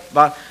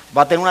va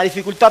a tener una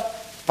dificultad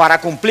para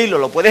cumplirlo.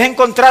 Lo puedes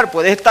encontrar,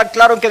 puedes estar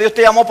claro en que Dios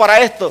te llamó para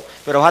esto,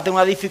 pero vas a tener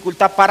una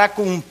dificultad para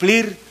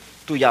cumplir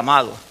tu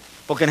llamado.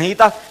 Porque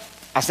necesitas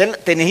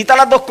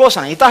las dos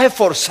cosas, necesitas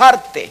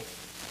esforzarte,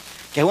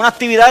 que es una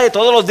actividad de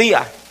todos los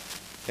días,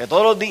 es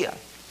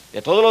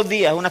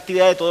una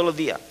actividad de todos los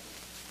días.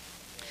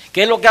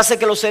 ¿Qué es lo que hace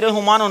que los seres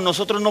humanos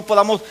nosotros no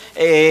podamos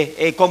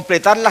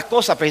completar las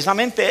cosas?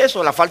 Precisamente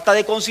eso, la falta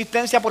de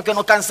consistencia, porque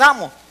nos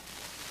cansamos.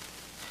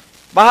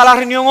 ¿Vas a la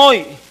reunión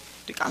hoy?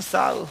 Estoy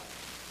cansado.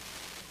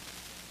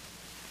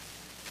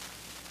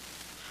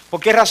 ¿Por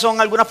qué razón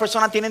algunas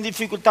personas tienen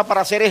dificultad para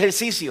hacer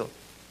ejercicio?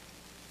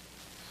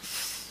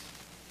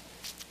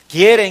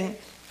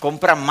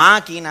 Compran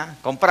máquinas,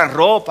 compran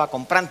ropa,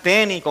 compran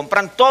tenis,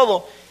 compran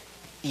todo,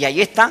 y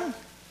ahí están.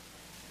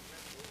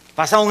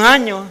 Pasa un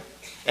año,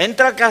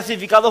 entra a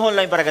Clasificados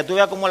Online para que tú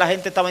veas cómo la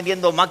gente está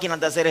vendiendo máquinas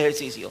de hacer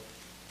ejercicio.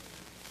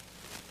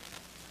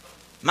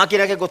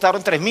 Máquinas que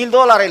costaron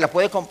 $3,000 y las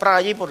puedes comprar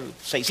allí por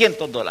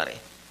 $600.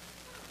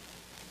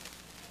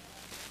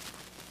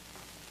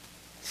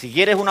 Si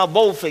quieres una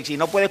Bowflex y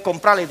no puedes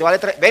comprarla y te vale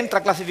entra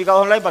a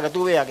Clasificados Online para que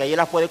tú veas que allí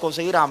las puedes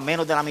conseguir a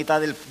menos de la mitad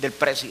del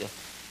precio.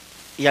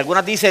 Y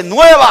algunas dicen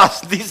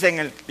nuevas,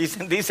 dicen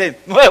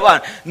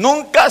nuevas,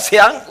 nunca se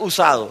han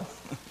usado.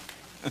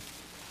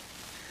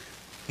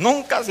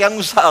 Nunca se han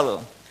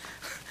usado.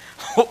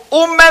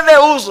 Un mes de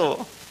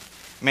uso.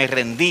 Me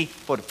rendí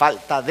por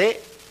falta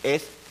de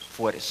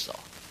esfuerzo.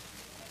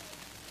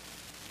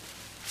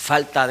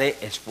 Falta de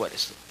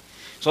esfuerzo.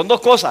 Son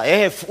dos cosas.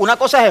 Una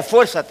cosa es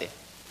esfuérzate,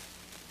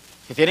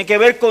 que tiene que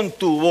ver con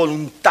tu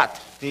voluntad.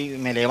 ¿Sí?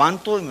 Me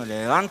levanto,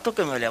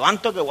 que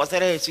voy a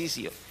hacer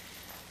ejercicio.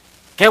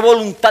 ¿Qué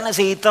voluntad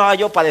necesitaba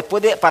yo para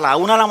la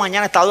 1 de la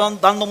mañana estar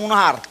dándome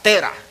unas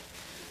arteras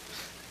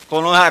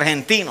con los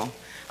argentinos?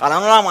 A la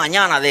 1 de la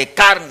mañana de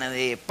carne,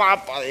 de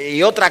papa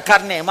y otra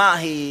carne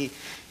más. Y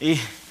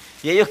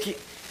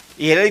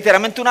era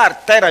literalmente una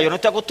artera. Yo no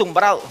estoy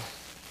acostumbrado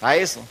a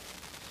eso.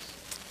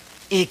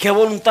 ¿Y qué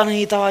voluntad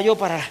necesitaba yo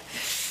para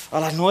a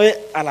las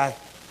 9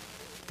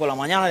 por la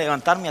mañana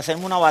levantarme y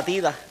hacerme una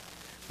batida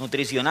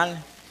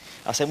nutricional?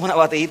 Hacerme una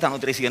batidita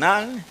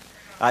nutricional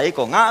ahí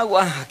con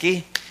agua,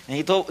 aquí.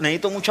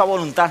 Necesito mucha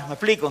voluntad, ¿me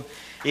explico?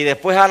 Y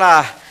después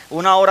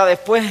una hora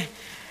después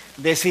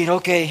decir,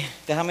 ok,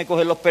 déjame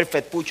coger los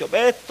perfect push-ups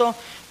estos,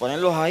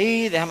 ponerlos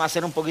ahí, déjame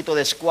hacer un poquito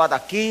de squat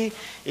aquí,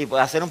 y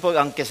pues hacer un poco,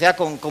 aunque sea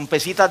con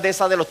pesitas de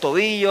esas de los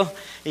tobillos,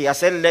 y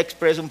hacer leg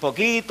press un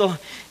poquito,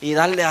 y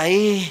darle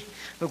ahí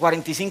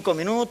 45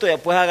 minutos, y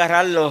después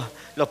agarrar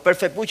los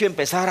perfect push-ups y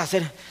empezar a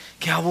hacer.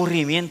 Qué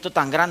aburrimiento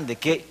tan grande,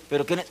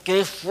 pero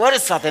qué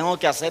fuerza tengo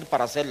que hacer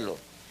para hacerlo.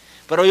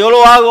 Pero yo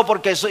lo hago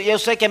porque yo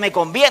sé que me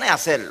conviene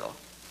hacerlo.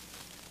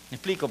 ¿Me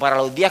explico? Para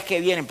los días que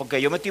vienen, porque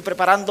yo me estoy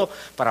preparando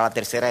para la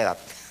tercera edad.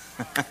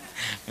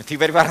 Me estoy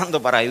preparando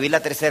para vivir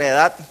la tercera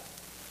edad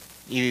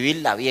y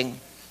vivirla bien.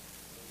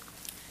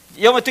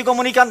 yo me estoy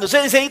comunicando.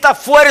 Se necesita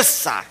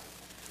fuerza.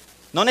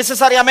 No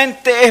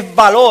necesariamente es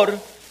valor,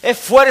 es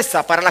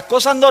fuerza para las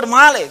cosas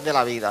normales de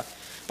la vida.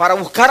 Para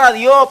buscar a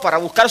Dios, para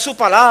buscar su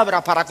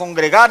palabra, para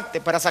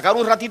congregarte, para sacar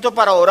un ratito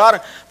para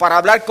orar, para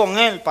hablar con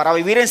Él, para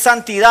vivir en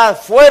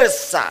santidad.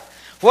 Fuerza.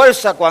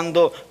 Fuerza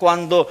cuando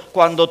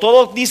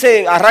todo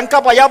dice,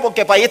 arranca para allá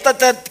porque para allá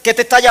está que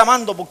te está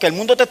llamando, porque el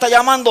mundo te está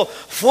llamando.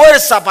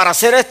 Fuerza para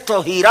hacer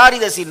esto, girar y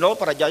decir, no,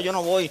 para allá yo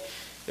no voy.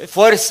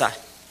 Fuerza.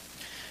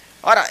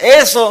 Ahora,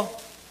 eso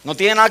no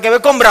tiene nada que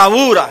ver con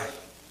bravura.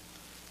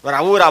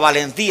 Bravura,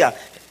 valentía.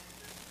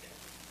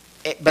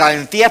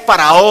 Valentía es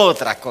para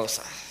otras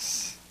cosas.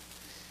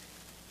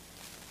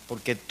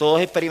 Porque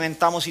todos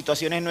experimentamos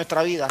situaciones en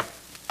nuestra vida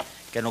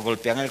que nos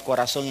golpean el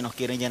corazón y nos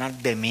quieren llenar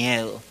de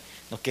miedo.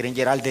 Nos quieren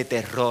llenar de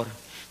terror,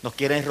 nos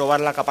quieren robar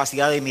la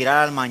capacidad de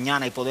mirar al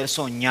mañana y poder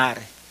soñar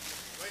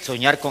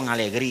con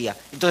alegría.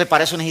 Entonces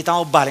para eso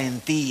necesitamos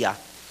valentía,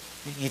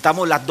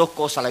 necesitamos las dos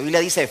cosas. La Biblia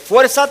dice,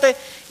 esfuérzate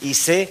y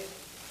sé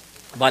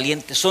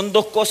valiente. Son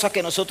dos cosas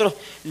que nosotros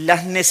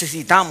las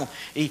necesitamos.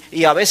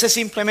 Y a veces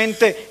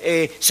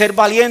simplemente ser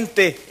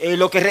valiente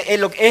lo que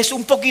es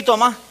un poquito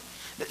más.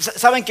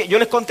 Saben que yo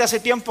les conté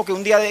hace tiempo que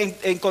un día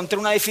encontré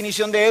una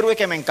definición de héroe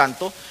que me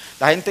encantó.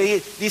 La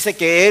gente dice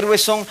que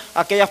héroes son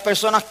aquellas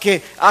personas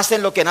que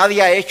hacen lo que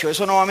nadie ha hecho.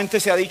 Eso normalmente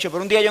se ha dicho.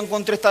 Pero un día yo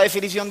encontré esta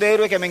definición de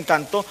héroe que me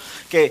encantó.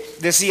 Que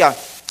decía,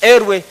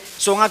 héroes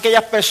son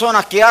aquellas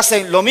personas que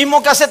hacen lo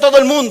mismo que hace todo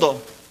el mundo.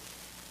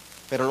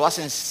 Pero lo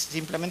hacen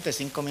simplemente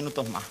 5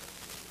 minutos más.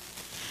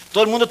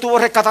 Todo el mundo estuvo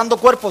rescatando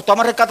cuerpos.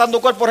 Estamos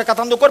rescatando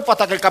cuerpos.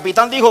 Hasta que el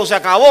capitán dijo, se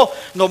acabó.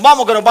 Nos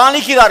vamos, que nos van a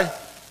liquidar.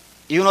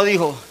 Y uno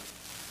dijo,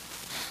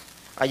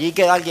 allí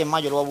queda alguien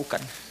más, yo lo voy a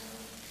buscar.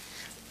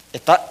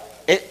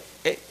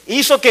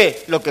 Hizo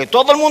que lo que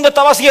todo el mundo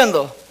estaba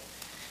haciendo,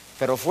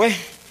 pero fue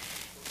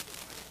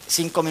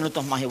 5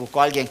 minutos más y buscó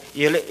a alguien.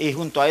 Y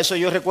junto a eso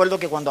yo recuerdo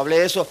que cuando hablé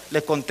de eso,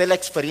 les conté la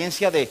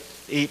experiencia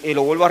y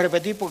lo vuelvo a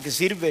repetir porque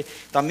sirve,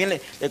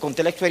 también le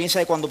conté la experiencia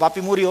de cuando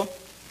papi murió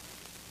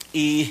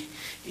y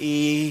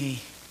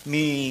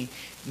mi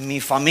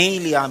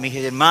familia, mis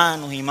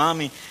hermanos y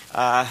mami,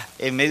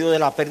 en medio de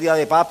la pérdida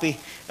de papi,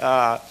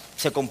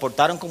 se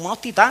comportaron como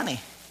unos titanes.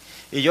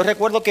 Y yo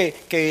recuerdo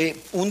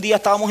que un día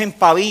estábamos en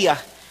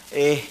Pavía,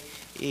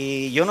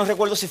 y yo no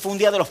recuerdo si fue un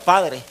día de los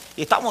padres,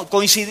 y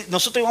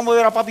nosotros íbamos a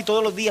ver a papi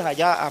todos los días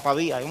allá a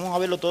Pavía, íbamos a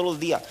verlo todos los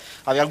días.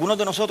 Había algunos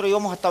de nosotros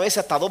íbamos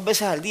hasta 2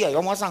 veces al día,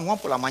 íbamos a San Juan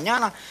por la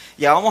mañana,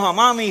 llevábamos a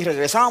mami y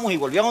regresábamos y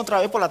volvíamos otra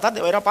vez por la tarde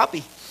a ver a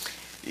papi.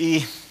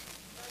 Y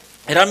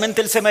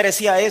realmente él se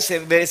merecía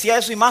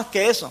eso y más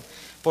que eso,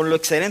 por lo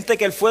excelente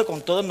que él fue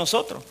con todos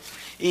nosotros.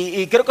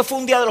 Y creo que fue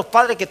un día de los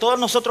padres que todos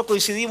nosotros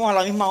coincidimos a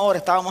la misma hora,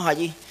 estábamos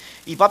allí.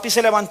 Y papi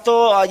se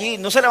levantó allí,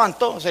 no se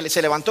levantó,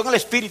 se levantó en el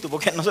espíritu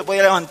porque no se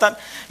podía levantar.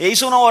 E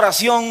hizo una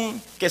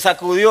oración que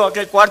sacudió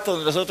aquel cuarto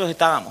donde nosotros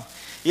estábamos.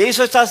 Y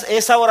hizo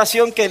esa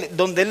oración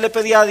donde él le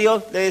pedía a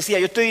Dios, le decía,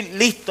 yo estoy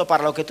listo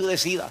para lo que tú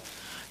decidas.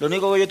 Lo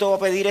único que yo te voy a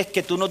pedir es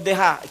que tú le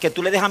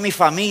dejas a mi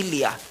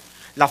familia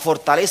la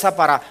fortaleza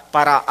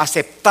para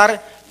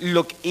aceptar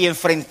y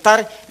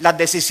enfrentar las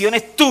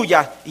decisiones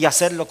tuyas y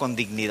hacerlo con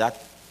dignidad.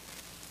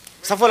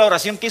 Esa fue la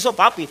oración que hizo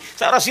papi.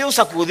 Esa oración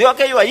sacudió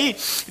aquello allí.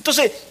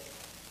 Entonces,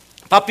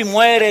 papi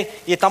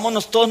muere y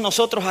estamos todos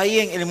nosotros ahí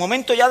en el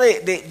momento ya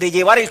de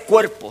llevar el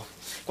cuerpo.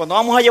 Cuando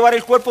vamos a llevar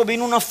el cuerpo,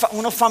 vino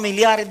unos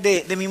familiares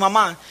de mi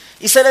mamá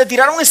y se le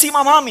tiraron encima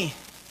a mami.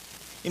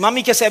 Y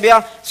mami que se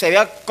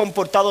había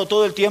comportado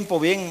todo el tiempo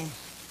bien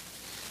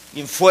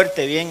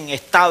fuerte, bien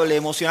estable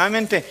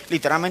emocionalmente,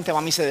 literalmente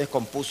mami se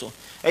descompuso.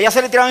 Ella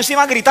se le tiraron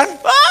encima a gritar.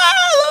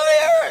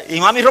 ¡Ah! Y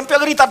mami rompió a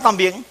gritar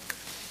también.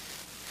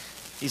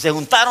 Y se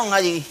juntaron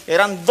allí,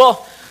 eran dos,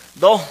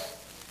 yo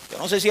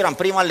no sé si eran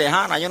primas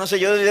lejanas, yo no sé,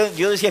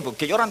 yo decía, ¿por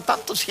qué lloran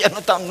tanto si ya no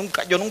están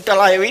nunca? Yo nunca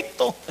las he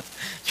visto,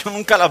 yo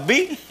nunca las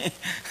vi.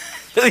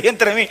 Yo dije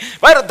entre mí,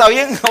 bueno, está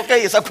bien, ok,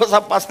 esas cosas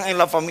pasan en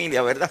la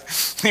familia, ¿verdad?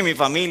 Y mi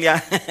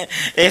familia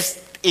es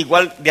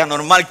igual de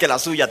anormal que la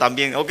suya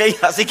también, ok,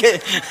 así que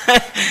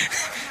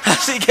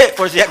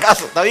por si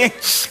acaso, ¿está bien?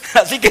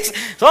 Así que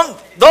son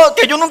dos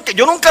que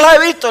yo nunca las he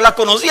visto, las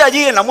conocí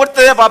allí en la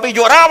muerte de papi,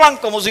 lloraban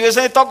como si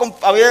hubiesen estado con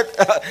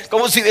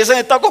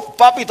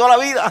papi toda la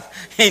vida,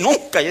 y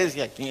nunca, yo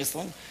decía, ¿quiénes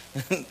son?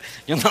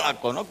 Yo no la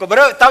conozco,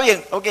 pero está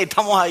bien, ok,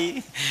 estamos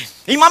ahí.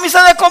 Y mami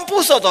se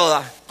descompuso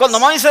toda. Cuando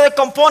mami se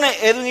descompone,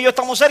 Edwin y yo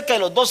estamos cerca y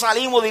los dos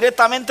salimos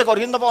directamente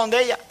corriendo para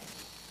donde ella.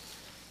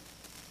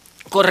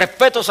 Con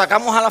respeto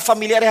sacamos a las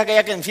familiares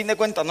aquellas que en fin de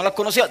cuentas no las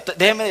conocía.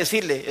 Déjeme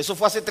decirle, eso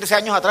fue hace 13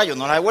 años atrás, yo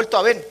no las he vuelto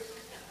a ver.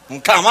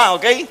 Nunca más,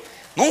 ¿ok?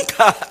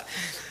 Nunca.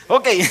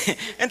 Ok,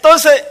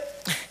 entonces,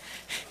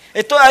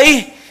 estoy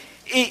ahí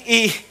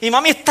y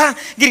mami está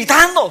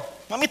gritando.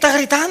 Mami está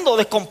gritando,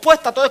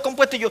 descompuesta, todo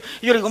descompuesto. Y yo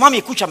le digo, mami,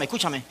 escúchame.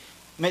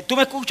 ¿Tú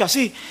me escuchas?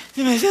 Sí.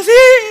 Y me dice,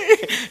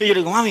 sí. Y yo le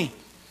digo, mami,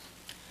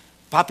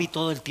 papi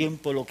todo el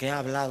tiempo lo que ha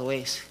hablado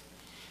es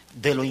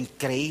de lo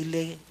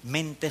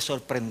increíblemente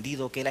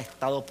sorprendido que Él ha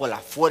estado por la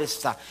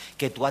fuerza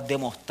que tú has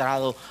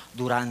demostrado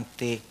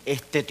durante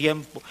este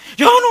tiempo.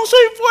 Yo no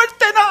soy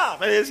fuerte nada,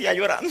 me decía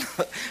llorando.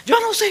 Yo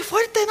no soy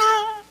fuerte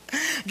nada.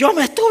 Yo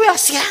me estuve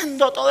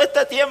haciendo todo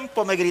este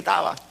tiempo, me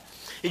gritaba.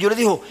 Y yo le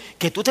digo,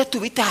 que tú te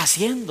estuviste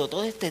haciendo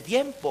todo este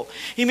tiempo.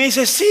 Y me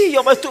dice, sí,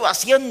 yo me estuve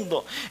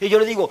haciendo. Y yo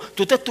le digo,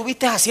 tú te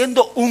estuviste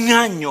haciendo 1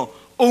 año,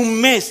 1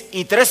 mes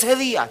y 13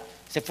 días.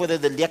 Se fue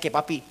desde el día que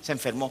papi se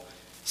enfermó.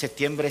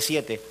 Septiembre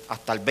 7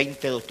 hasta el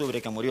 20 de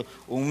octubre que murió.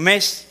 1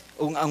 mes,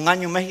 un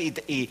año, 1 mes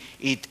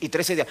y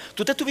 13 días.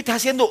 ¿Tú te estuviste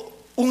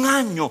haciendo 1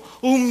 año,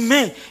 1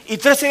 mes y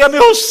 13 días? Me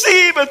dijo,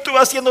 sí, me estuve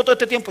haciendo todo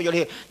este tiempo. Yo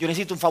le dije, yo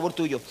necesito un favor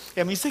tuyo. Y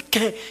a mí dice,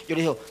 ¿qué? Yo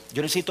le dije,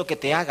 yo necesito que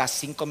te hagas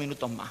 5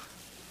 minutos más.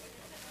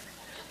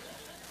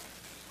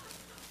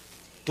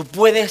 Tú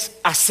puedes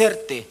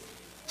hacerte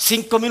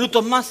 5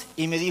 minutos más.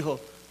 Y me dijo,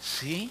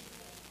 sí.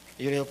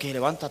 Y yo le dije, ok,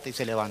 levántate. Y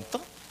se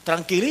levantó,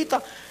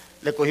 tranquilita.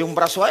 Le cogió un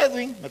brazo a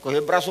Edwin, me cogió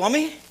el brazo a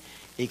mí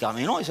y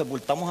caminó y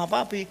sepultamos a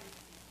papi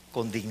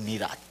con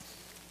dignidad,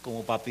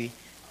 como papi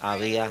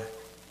había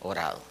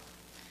orado.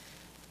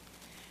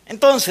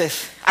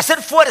 Entonces,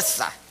 hacer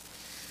fuerza,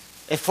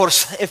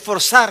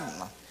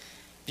 esforzarnos.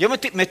 Yo me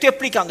estoy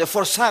explicando,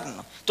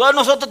 esforzarnos. Todos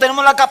nosotros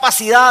tenemos la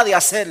capacidad de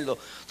hacerlo,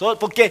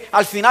 porque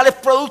al final es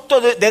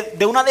producto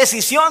de una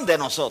decisión de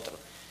nosotros.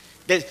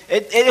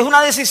 Es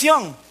una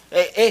decisión.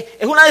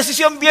 Es una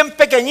decisión bien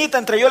pequeñita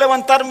entre yo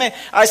levantarme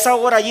a esa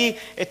hora allí.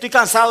 Estoy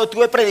cansado,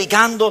 estuve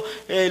predicando.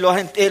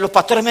 Los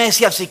pastores me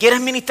decían, si quieres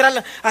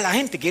ministrar a la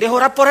gente, ¿quieres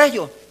orar por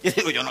ellos? Y yo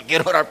digo, yo no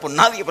quiero orar por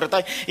nadie.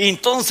 Y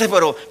entonces,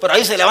 pero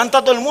ahí se levanta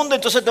todo el mundo,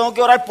 entonces tengo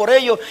que orar por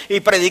ellos. Y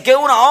prediqué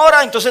 1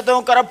 hora, entonces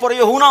tengo que orar por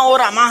ellos 1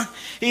 hora más.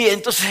 Y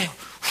entonces,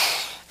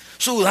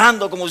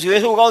 sudando como si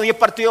hubiese jugado 10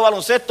 partidos de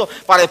baloncesto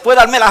para después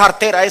darme la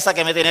jartera esa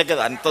que me tenía que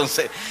dar.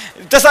 Entonces,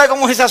 usted sabe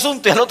cómo es ese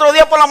asunto. Y el otro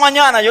día por la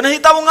mañana yo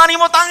necesitaba un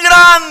ánimo tan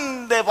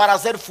grande para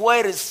hacer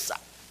fuerza.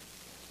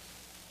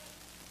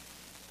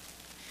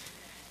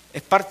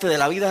 Es parte de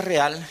la vida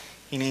real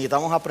y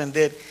necesitamos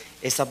aprender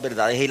esas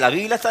verdades. Y la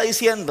Biblia está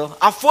diciendo,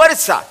 a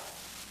fuerza,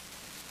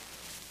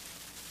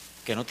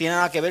 que no tiene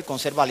nada que ver con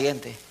ser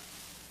valiente.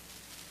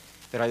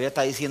 Pero la Biblia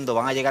está diciendo,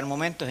 van a llegar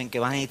momentos en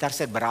que vas a necesitar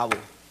ser bravo.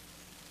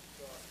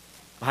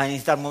 Vas a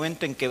necesitar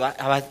momentos en que va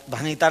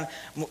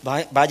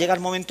a llegar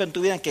un momento en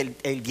tu vida en que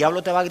el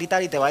diablo te va a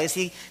gritar y te va a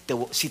decir,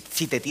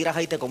 si te tiras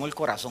ahí te como el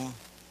corazón.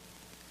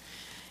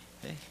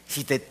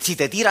 Si te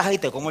tiras ahí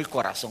te como el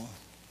corazón.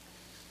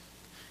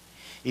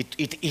 Y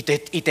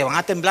te van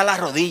a temblar las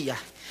rodillas.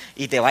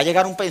 Y te va a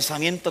llegar un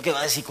pensamiento que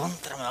va a decir,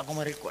 contra, me va a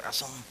comer el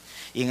corazón.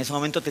 Y en ese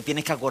momento te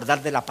tienes que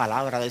acordar de la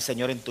palabra del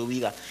Señor en tu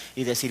vida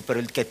y decir,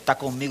 pero el que está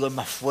conmigo es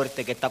más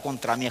fuerte que está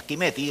contra mí. Aquí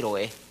me tiro,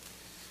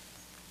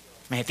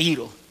 me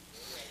tiro.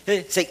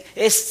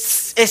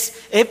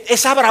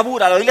 Esa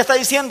bravura, la Biblia está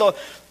diciendo,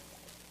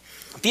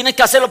 tienes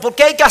que hacerlo. ¿Por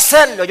qué hay que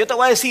hacerlo? Yo te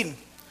voy a decir,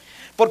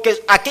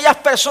 porque aquellas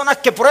personas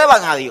que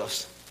prueban a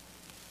Dios,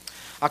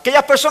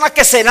 aquellas personas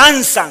que se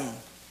lanzan,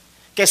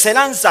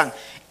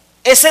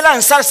 ese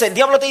lanzarse, el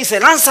diablo te dice,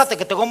 lánzate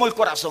que te como el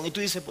corazón, y tú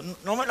dices, pues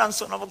no me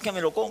lanzo, no, porque me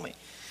lo come.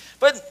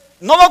 Pues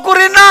no va a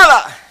ocurrir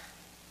nada.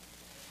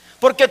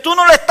 Porque tú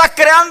no le estás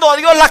creando a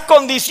Dios las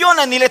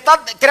condiciones, ni le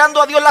estás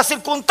creando a Dios las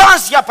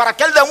circunstancias para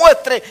que Él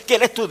demuestre que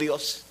Él es tu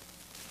Dios.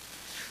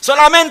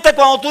 Solamente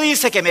cuando tú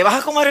dices que me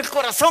vas a comer el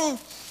corazón,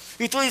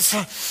 y tú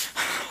dices,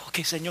 ok,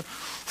 Señor,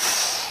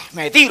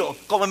 me tiro,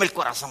 cómeme el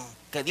corazón,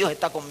 que Dios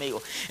está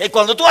conmigo. Y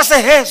cuando tú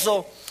haces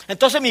eso,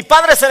 entonces mi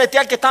Padre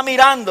Celestial que está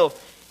mirando,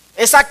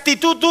 esa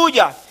actitud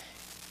tuya,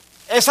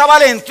 esa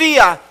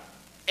valentía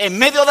en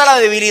medio de la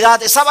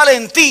debilidad, esa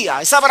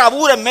valentía, esa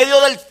bravura en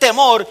medio del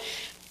temor,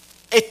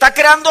 está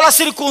creando las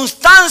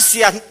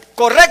circunstancias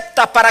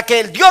correctas para que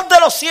el Dios de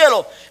los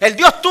cielos, el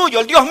Dios tuyo,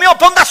 el Dios mío,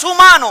 ponga su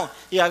mano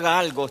y haga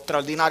algo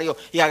extraordinario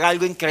y haga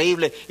algo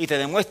increíble y te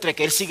demuestre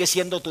que Él sigue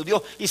siendo tu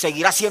Dios y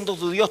seguirá siendo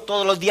tu Dios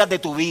todos los días de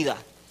tu vida.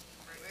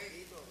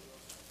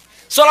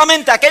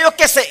 Solamente aquellos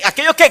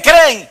que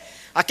creen,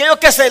 aquellos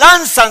que se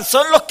lanzan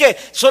son los que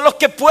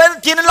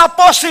tienen la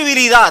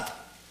posibilidad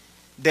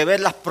de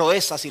ver las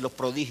proezas y los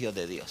prodigios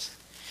de Dios.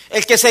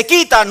 El que se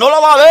quita no lo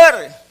va a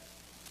ver.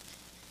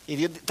 Y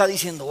Dios está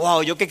diciendo,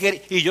 wow, yo que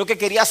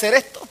quería hacer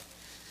esto.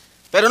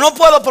 Pero no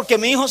puedo porque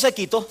mi hijo se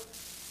quitó.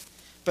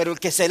 Pero el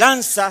que se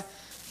lanza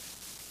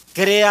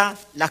crea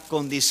las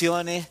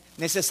condiciones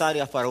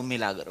necesarias para un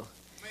milagro.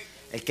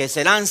 El que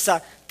se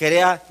lanza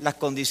crea las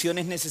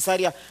condiciones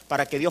necesarias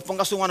para que Dios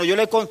ponga su mano. Yo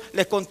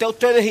les conté a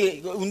ustedes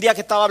y un día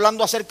que estaba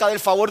hablando acerca del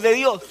favor de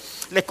Dios,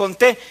 les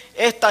conté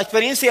esta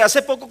experiencia.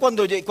 Hace poco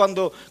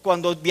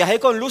cuando viajé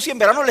con Lucy en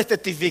verano les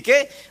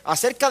testifiqué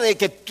acerca de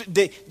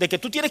que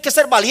tú tienes que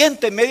ser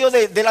valiente en medio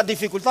de las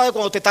dificultades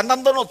cuando te están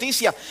dando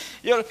noticias.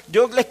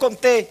 Yo les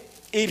conté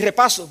y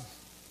repaso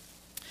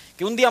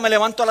que un día me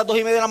levanto a las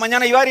 2:30 de la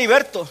mañana y va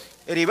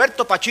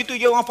Heriberto, Pachito y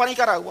yo vamos para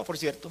Nicaragua, por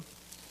cierto.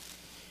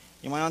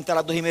 Yo me levanté a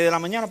las 2:30 de la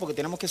mañana porque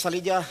tenemos que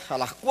salir ya a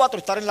las 4,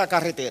 estar en la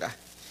carretera.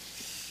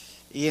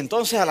 Y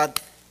entonces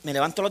me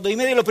levanto a las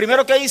 2:30 y lo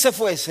primero que hice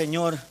fue,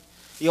 Señor,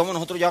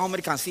 nosotros llevamos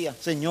mercancía.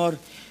 Señor,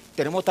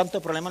 tenemos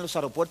tantos problemas en los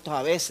aeropuertos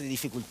a veces,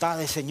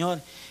 dificultades,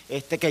 Señor,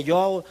 que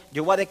yo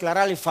voy a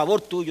declarar el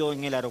favor tuyo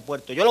en el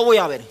aeropuerto. Yo lo voy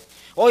a ver.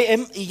 Hoy,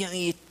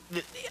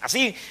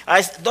 así, a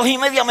las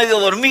 2:30 medio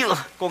dormido,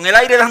 con el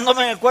aire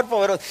dándome en el cuerpo,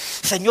 pero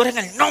Señor, en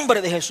el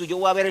nombre de Jesús, yo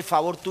voy a ver el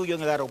favor tuyo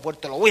en el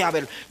aeropuerto, lo voy a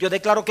ver. Yo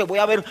declaro que voy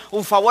a ver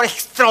un favor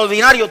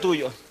extraordinario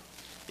tuyo.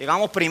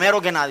 Llegamos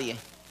primero que nadie.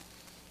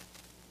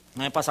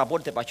 Dame el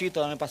pasaporte, Pachito,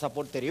 dame el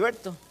pasaporte,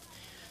 Heriberto.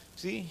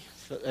 Sí,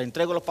 le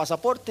entrego los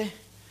pasaportes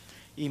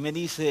y me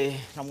dice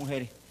la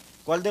mujer,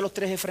 ¿cuál de los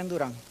tres es Efraín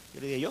Durán?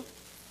 Yo le dije, yo.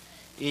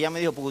 Y ella me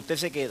dijo, pues usted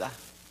se queda.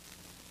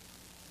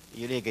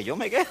 Y yo le dije, ¿que yo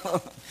me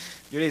quedo?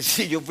 Yo le dije,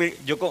 sí, yo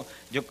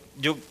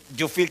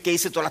fui el que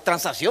hice todas las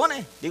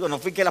transacciones. Digo, no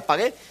fui el que las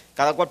pagué.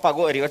 Cada cual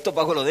pagó, Heriberto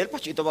pagó lo de él,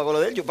 Pachito pagó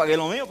lo de él, yo pagué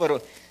lo mío,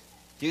 pero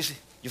yo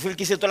fui el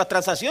que hice todas las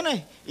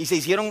transacciones. Y se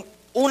hicieron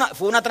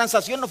fue una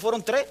transacción, no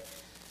fueron tres.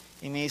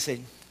 Y me dice,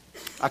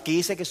 aquí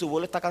dice que su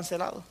vuelo está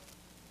cancelado.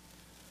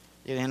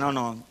 Y yo dije,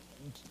 no,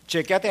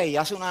 chequéate ahí,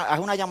 haz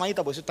una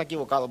llamadita, porque eso está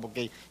equivocado,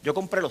 porque yo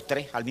compré los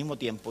tres al mismo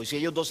tiempo. Y si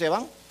ellos dos se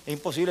van, es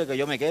imposible que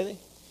yo me quede.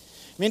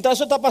 Mientras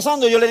eso está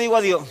pasando, yo le digo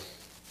a Dios,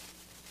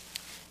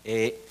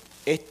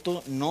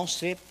 esto no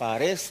se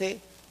parece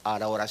a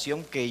la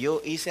oración que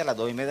yo hice a las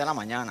 2:30 de la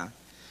mañana.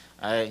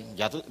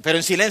 Pero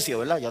en silencio,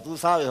 ¿verdad? Ya tú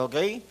sabes, ¿ok?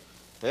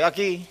 Estoy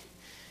aquí.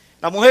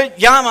 La mujer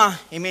llama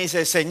y me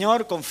dice,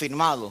 Señor,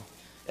 confirmado.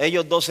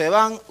 Ellos dos se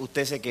van,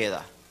 usted se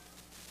queda.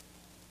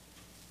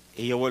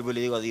 Y yo vuelvo y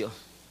le digo a Dios,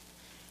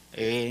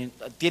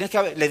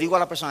 le digo a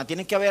la persona,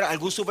 tienes que haber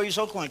algún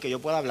supervisor con el que yo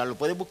pueda hablar. Lo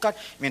puedes buscar.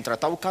 Mientras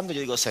está buscando,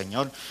 yo digo,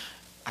 Señor,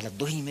 a las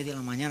 2:30 de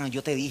la mañana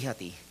yo te dije a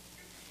ti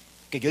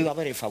que yo iba a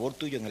ver el favor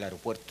tuyo en el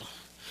aeropuerto.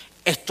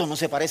 Esto no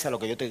se parece a lo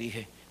que yo te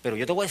dije, pero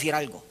yo te voy a decir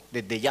algo,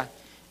 desde ya,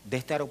 de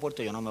este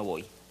aeropuerto yo no me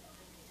voy.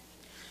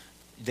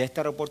 De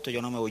este aeropuerto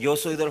yo no me voy. Yo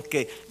soy de los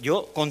que,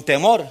 con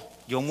temor,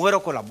 yo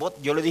muero con las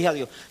botas. Yo le dije a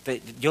Dios,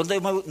 yo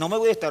no me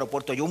voy de este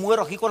aeropuerto, yo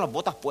muero aquí con las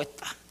botas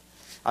puestas.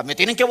 Me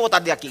tienen que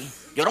botar de aquí.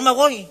 Yo no me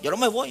voy.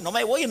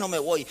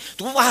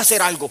 Tú vas a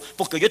hacer algo,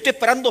 porque yo estoy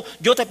esperando,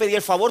 yo te pedí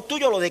el favor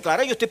tuyo, lo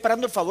declaré, yo estoy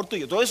esperando el favor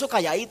tuyo. Todo eso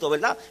calladito,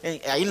 ¿verdad?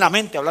 Ahí en la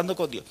mente, hablando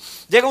con Dios.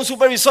 Llega un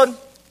supervisor,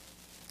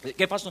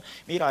 ¿qué pasó?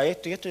 Mira,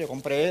 esto y esto, yo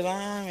compré,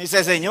 me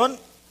dice, Señor,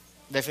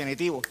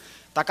 definitivo,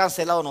 está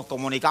cancelado. Nos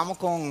comunicamos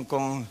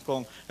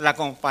con la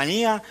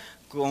compañía,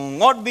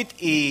 con Orbit,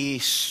 y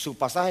su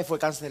pasaje fue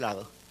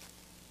cancelado.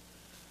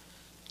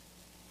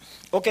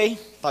 Ok,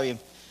 está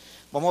bien.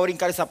 Vamos a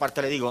brincar esa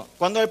parte, le digo,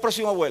 ¿cuándo es el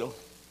próximo vuelo?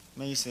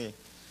 Me dice,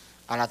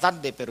 a la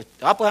tarde, pero,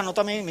 pues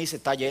anótame, me dice,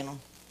 está lleno.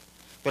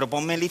 Pero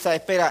ponme en lista de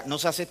espera, no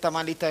se acepta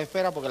más lista de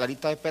espera porque las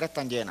listas de espera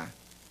están llenas.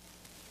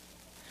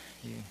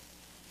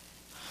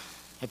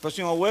 El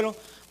próximo vuelo,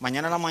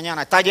 mañana en la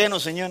mañana, está lleno,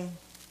 señor.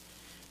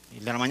 Y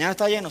el de la mañana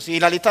está lleno, sí,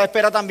 la lista de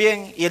espera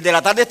también, y el de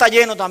la tarde está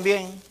lleno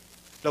también.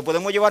 Lo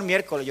podemos llevar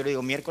miércoles. Yo le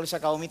digo, miércoles se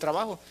acabó mi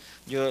trabajo.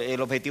 El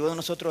objetivo de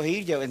nosotros es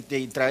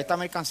ir, traer esta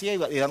mercancía y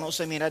dar unos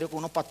seminarios con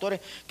unos pastores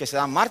que se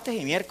dan martes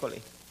y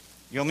miércoles.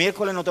 Yo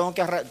miércoles no tengo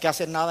que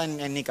hacer nada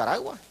en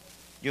Nicaragua.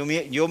 Yo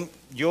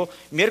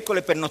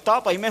miércoles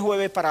pernoctaba para irme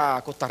jueves para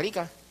Costa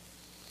Rica.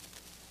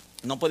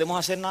 No podemos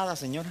hacer nada,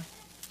 señora.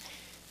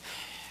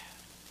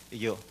 Y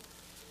yo,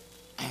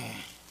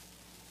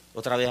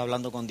 otra vez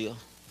hablando con Dios,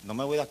 no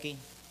me voy de aquí.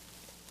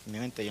 En mi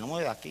mente, yo no me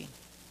voy de aquí.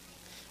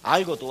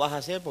 Algo tú vas a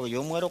hacer porque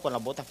yo muero con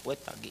las botas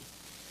puestas aquí.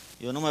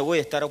 Yo no me voy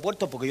a este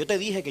aeropuerto porque yo te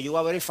dije que yo iba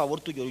a ver el favor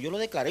tuyo. Yo lo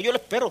declaré, yo lo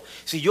espero.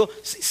 Eso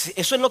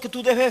es lo que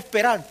tú debes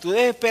esperar. Tú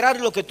debes esperar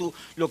lo que tu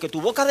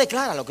boca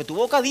declara, lo que tu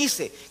boca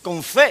dice,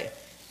 con fe.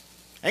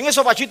 En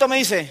eso Pachito me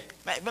dice,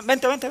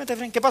 vente,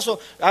 Efraín, ¿qué pasó?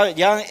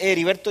 Ya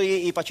Heriberto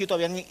y Pachito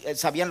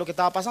sabían lo que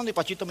estaba pasando y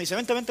Pachito me dice,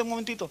 vente un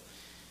momentito.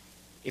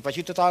 Y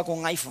Pachito estaba con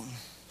un iPhone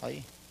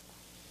ahí.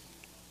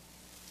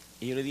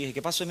 Y yo le dije,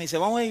 ¿qué pasó? Y me dice,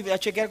 vamos a ir a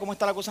chequear cómo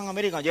está la cosa en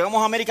América. Llegamos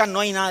a América,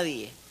 no hay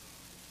nadie.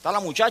 Está la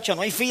muchacha,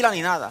 no hay fila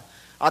ni nada.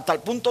 Hasta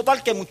el punto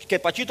tal que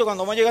Pachito,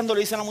 cuando vamos llegando,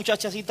 le dice a la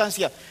muchacha a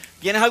distancia,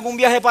 ¿tienes algún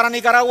viaje para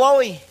Nicaragua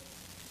hoy?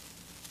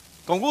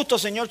 Con gusto,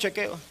 señor,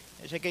 chequeo.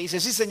 Ese que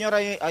dice, sí, señor,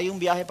 hay un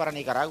viaje para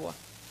Nicaragua.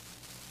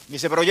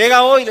 Dice, pero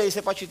llega hoy, le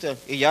dice Pachito.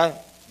 Y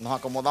ya nos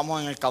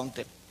acomodamos en el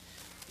counter.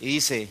 Y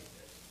dice,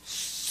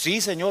 sí,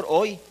 señor,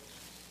 hoy.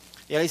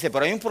 Y ella dice,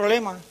 pero hay un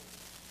problema.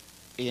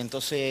 Y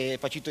entonces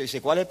Pachito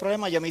dice, ¿cuál es el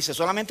problema? Y ella me dice,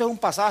 solamente es un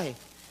pasaje.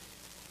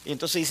 Y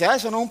entonces dice,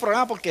 eso no es un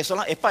problema porque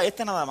es para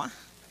este nada más.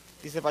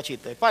 Dice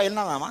Pachito, es para él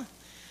nada más.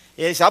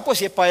 Y ella dice, pues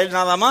si es para él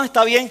nada más,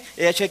 está bien.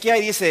 Y ella chequea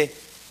y dice,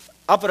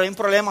 pero hay un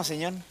problema,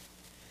 señor.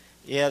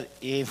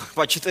 Y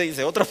Pachito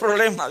dice, otro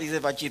problema, dice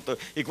Pachito.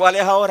 ¿Y cuál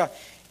es ahora?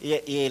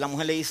 Y la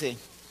mujer le dice,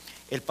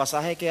 el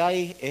pasaje que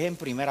hay es en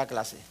primera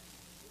clase.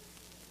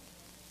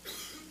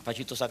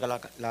 Pachito saca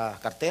la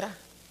cartera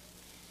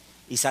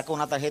y saca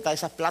una tarjeta de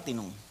esas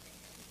Platinum.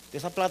 De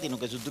esas Platinum,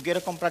 que si tú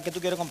quieres comprar, ¿qué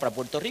tú quieres comprar?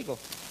 Puerto Rico.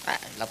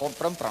 La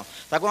compran.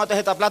 Saca una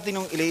tarjeta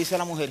Platinum y le dice a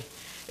la mujer,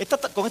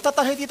 con esta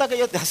tarjetita que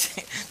yo te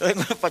hace,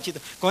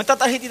 Pachito, con esta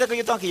tarjetita que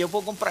yo tengo aquí, yo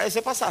puedo comprar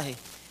ese pasaje.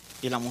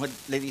 Y la mujer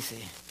le dice,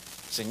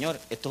 señor,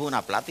 esto es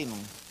una Platinum.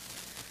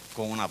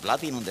 Con una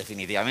Platinum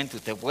definitivamente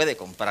usted puede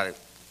comprar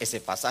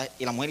ese pasaje.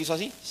 Y la mujer hizo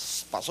así,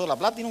 pasó la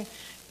Platinum,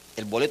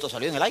 el boleto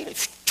salió en el aire,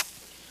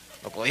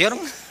 lo cogieron,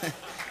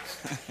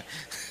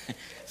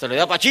 se lo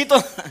dio a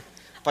Pachito,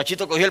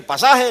 Pachito cogió el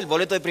pasaje, el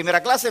boleto de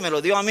primera clase, me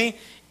lo dio a mí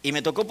y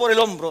me tocó por el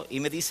hombro y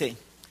me dice: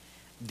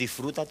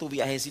 disfruta tu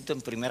viajecito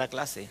en primera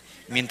clase,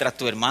 mientras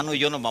tu hermano y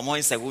yo nos vamos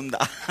en segunda.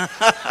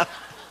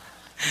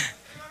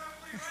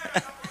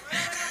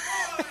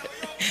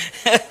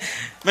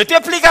 ¿Me estoy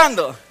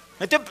explicando?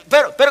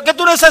 Pero ¿qué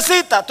tú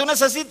necesitas?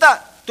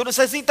 Tú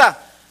necesitas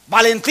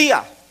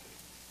valentía.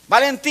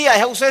 Valentía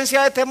es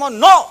ausencia de temor.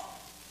 ¡No!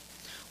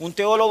 Un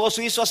teólogo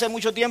suizo hace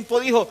mucho tiempo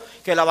dijo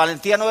que la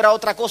valentía no era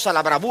otra cosa,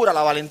 la bravura,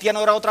 la valentía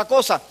no era otra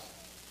cosa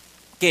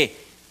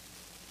que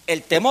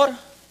el temor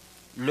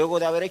luego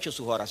de haber hecho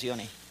sus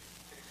oraciones.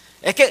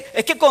 Es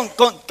que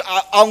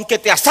aunque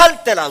te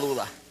asalte la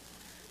duda,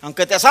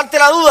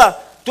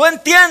 tú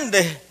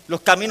entiendes los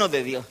caminos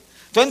de Dios.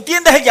 Tú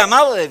entiendes el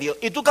llamado de Dios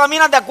y tú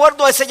caminas de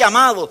acuerdo a ese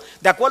llamado,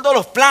 de acuerdo a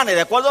los planes,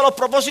 de acuerdo a los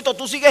propósitos.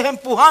 Tú sigues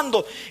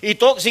empujando y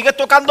sigues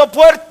tocando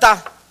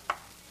puertas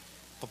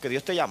porque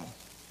Dios te llama.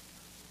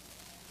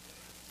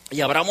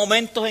 Y habrá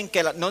momentos en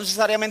que no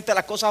necesariamente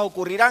las cosas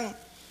ocurrirán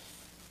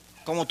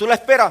como tú la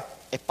esperas.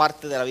 Es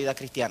parte de la vida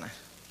cristiana.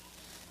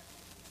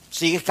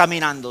 Sigues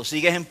caminando,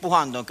 sigues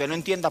empujando, aunque no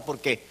entiendas por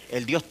qué.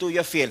 El Dios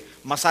tuyo es fiel.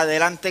 Más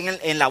adelante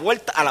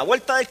a la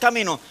vuelta del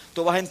camino,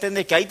 tú vas a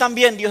entender que ahí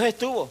también Dios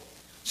estuvo.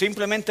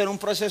 Simplemente en un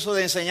proceso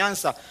de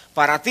enseñanza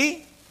para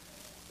ti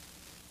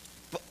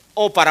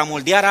o para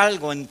moldear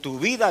algo en tu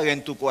vida y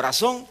en tu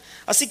corazón.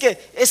 Así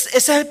que ese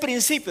es el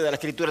principio de la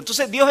Escritura.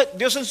 Entonces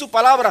Dios en su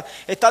palabra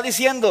está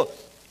diciendo,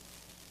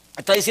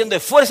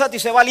 esfuérzate y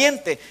sé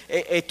valiente.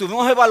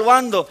 Estuvimos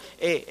evaluando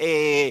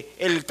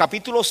el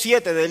capítulo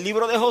 7 del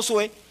libro de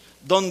Josué,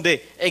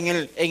 donde en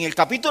el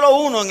capítulo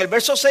 1, en el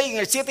verso 6, en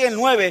el 7 y el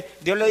 9,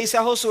 Dios le dice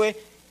a Josué: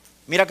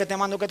 mira que te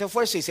mando que te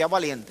esfuerces y seas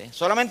valiente.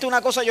 Solamente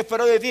una cosa yo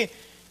espero de ti,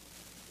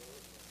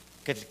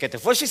 que te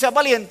esfuerces y seas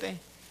valiente.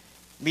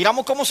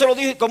 Miramos cómo se lo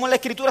dijo, cómo en la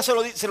Escritura se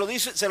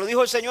lo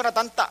dijo el Señor a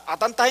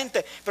tanta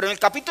gente. Pero en el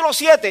capítulo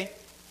 7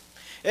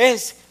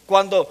 es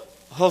cuando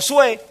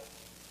Josué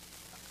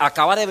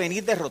acaba de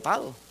venir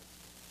derrotado.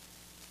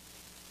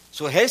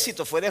 Su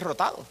ejército fue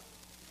derrotado.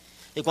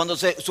 Y cuando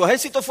su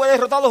ejército fue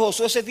derrotado,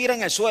 Josué se tira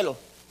en el suelo,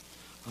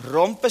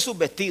 rompe sus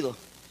vestidos,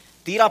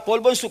 tira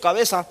polvo en su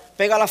cabeza,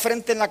 pega la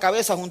frente en la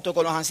cabeza junto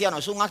con los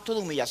ancianos. Es un acto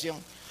de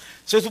humillación.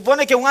 Se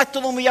supone que un acto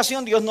de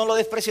humillación Dios no lo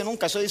desprecia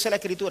nunca. Eso dice la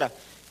Escritura,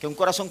 que un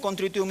corazón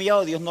contrito y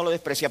humillado Dios no lo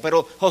desprecia.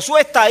 Pero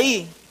Josué está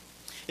ahí.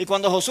 Y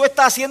cuando Josué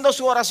está haciendo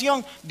su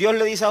oración, Dios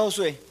le dice a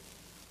Josué: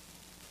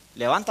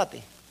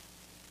 levántate.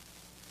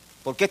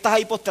 ¿Por qué estás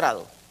ahí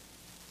postrado?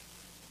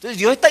 Entonces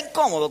Dios está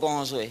incómodo con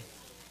Josué.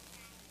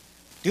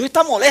 Dios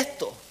está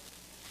molesto.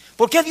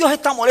 ¿Por qué Dios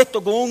está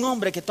molesto con un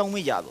hombre que está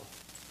humillado?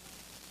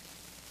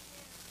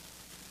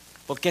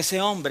 Porque ese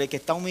hombre que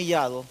está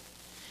humillado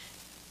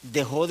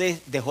dejó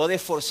de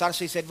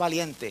esforzarse y ser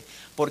valiente.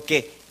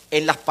 Porque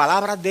en las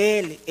palabras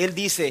de él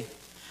dice: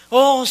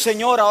 oh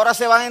Señor, ahora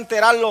se van a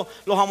enterar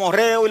los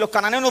amorreos y los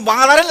cananeos, nos van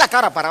a dar en la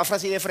cara,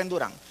 paráfrasis de Efraín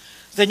Durán.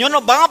 Señor,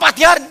 nos van a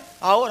patear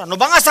ahora, nos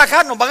van a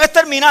sacar, nos van a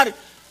exterminar.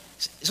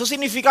 Eso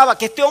significaba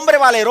que este hombre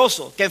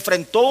valeroso que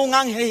enfrentó a un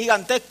ángel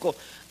gigantesco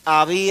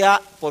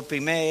por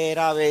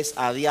primera vez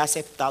había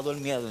aceptado el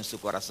miedo en su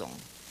corazón.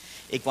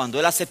 Y cuando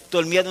él aceptó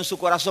el miedo en su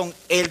corazón,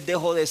 él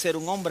dejó de ser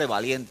un hombre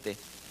valiente.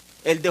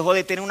 Él dejó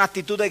de tener una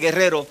actitud de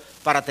guerrero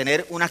para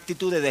tener una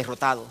actitud de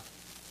derrotado.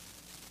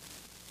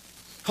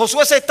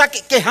 Josué se está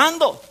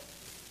quejando.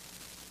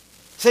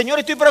 Señor,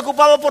 estoy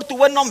preocupado por tu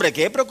buen nombre.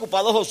 ¿Qué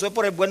preocupado Josué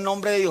por el buen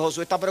nombre de Dios?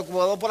 Josué está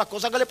preocupado por las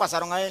cosas que le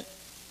pasaron a él.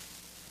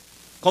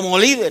 Como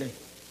líder,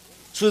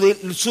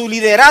 su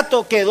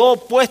liderato quedó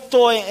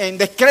puesto en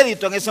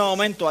descrédito en ese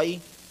momento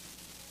ahí.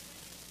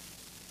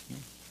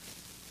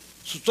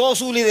 Todo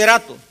su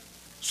liderato,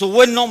 su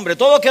buen nombre,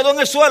 todo quedó en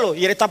el suelo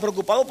y él está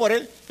preocupado por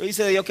él. Yo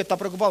dice de Dios que está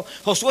preocupado.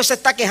 Josué se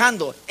está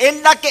quejando.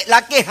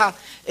 La queja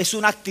es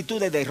una actitud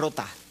de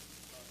derrota.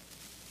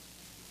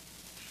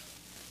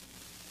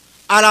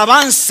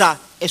 Alabanza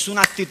es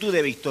una actitud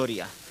de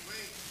victoria.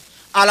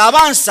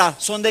 Alabanza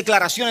son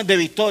declaraciones de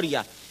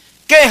victoria.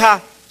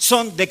 Queja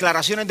son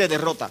declaraciones de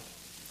derrota.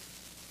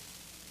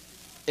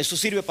 Eso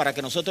sirve para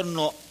que nosotros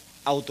nos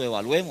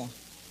autoevaluemos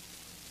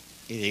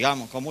y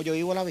digamos: ¿cómo yo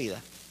vivo la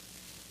vida?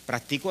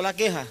 ¿Practico la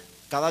queja?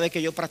 Cada vez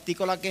que yo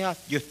practico la queja,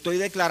 yo estoy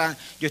declarando,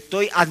 yo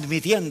estoy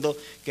admitiendo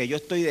que yo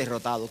estoy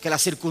derrotado, que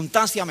las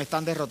circunstancias me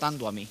están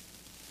derrotando a mí.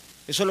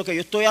 Eso es lo que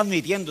yo estoy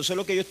admitiendo, eso es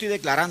lo que yo estoy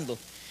declarando.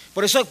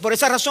 Por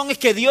esa razón es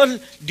que Dios,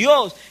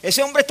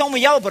 ese hombre está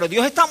humillado, pero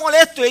Dios está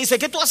molesto y dice: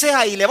 ¿qué tú haces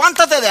ahí?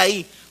 Levántate de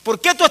ahí. ¿Por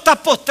qué tú estás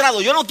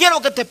postrado? Yo no quiero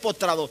que estés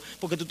postrado,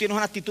 porque tú tienes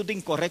una actitud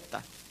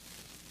incorrecta.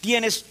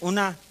 Tienes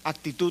una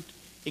actitud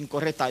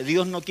incorrecta.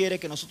 Dios no quiere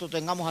que nosotros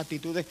tengamos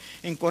actitudes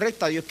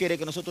incorrectas. Dios quiere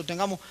que nosotros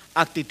tengamos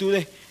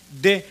actitudes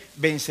de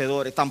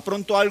vencedores. Tan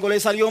pronto algo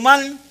le salió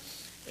mal,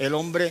 el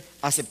hombre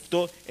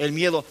aceptó el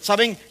miedo.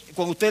 ¿Saben?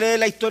 Cuando usted lee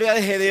la historia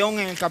de Gedeón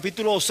en el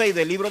capítulo 6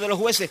 del libro de los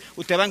jueces,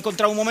 usted va a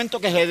encontrar un momento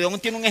que Gedeón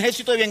tiene un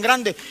ejército bien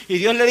grande y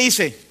Dios le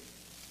dice,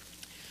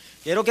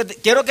 quiero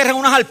que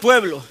reúnas al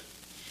pueblo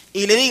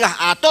y le digas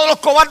a todos los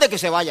cobardes que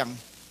se vayan.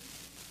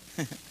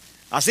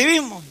 Así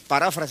mismo,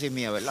 paráfrasis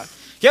mía, ¿verdad?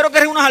 Quiero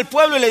que reúnas al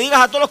pueblo y le digas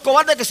a todos los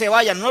cobardes que se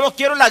vayan, no los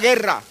quiero en la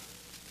guerra.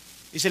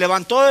 Y se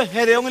levantó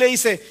Gedeón y le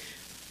dice,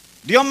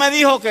 Dios me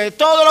dijo que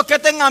todos los que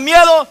tengan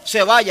miedo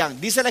se vayan.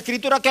 Dice la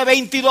escritura que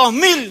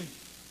 22,000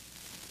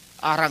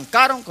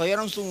 arrancaron,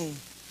 cogieron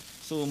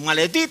sus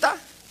maletitas,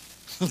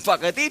 sus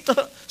paquetitos,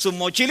 sus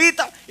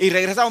mochilitas y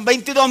regresaron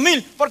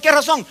 22,000. ¿Por qué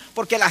razón?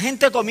 Porque la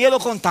gente con miedo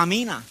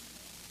contamina.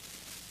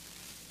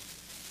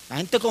 La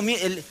gente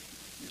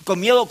con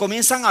miedo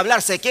comienzan a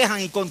hablar, se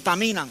quejan y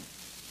contaminan.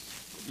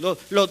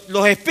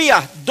 Los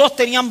espías, 2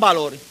 tenían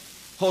valor,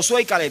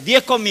 Josué y Caleb,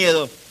 10 con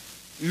miedo.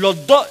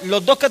 Los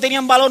dos que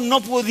tenían valor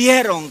no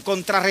pudieron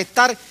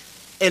contrarrestar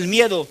el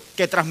miedo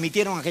que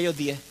transmitieron aquellos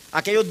 10.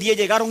 Aquellos 10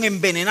 llegaron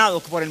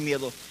envenenados por el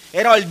miedo.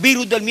 Era el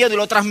virus del miedo y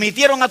lo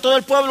transmitieron a todo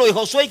el pueblo y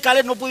Josué y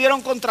Caleb no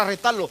pudieron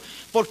contrarrestarlo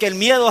porque el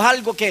miedo es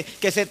algo que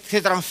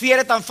se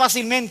transfiere tan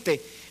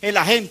fácilmente en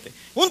la gente.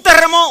 Un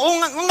terremoto,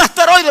 un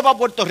asteroide para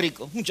Puerto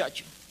Rico,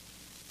 muchachos.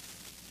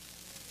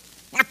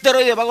 Un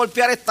asteroide va a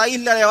golpear esta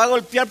isla, le va a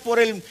golpear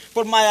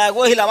por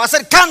Mayagüez y la va a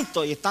hacer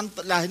canto. Y están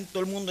todo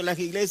el mundo en las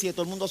iglesias,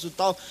 todo el mundo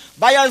asustado.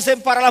 Váyanse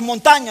para las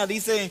montañas,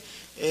 dice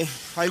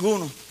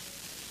algunos.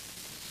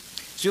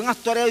 Si un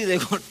asteroide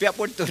golpea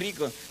Puerto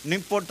Rico, no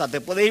importa, te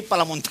puedes ir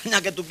para la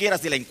montaña que tú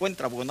quieras si la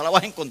encuentras, porque no la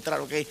vas a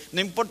encontrar, ¿ok?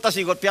 No importa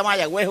si golpea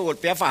Mayagüez o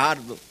golpea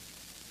Fajardo.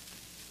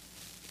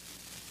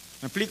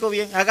 ¿Me explico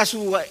bien? Haga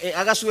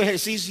su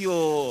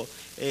ejercicio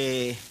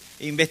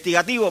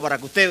investigativo para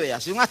que usted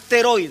vea. Si un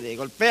asteroide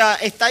golpea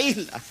esta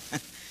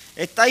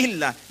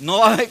isla, no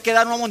va a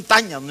quedar una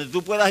montaña donde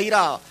tú puedas ir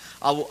a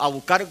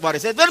buscar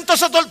guarecer. Pero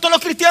entonces todos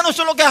los cristianos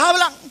son los que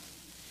hablan.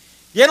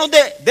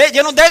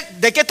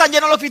 ¿De qué están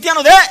llenos los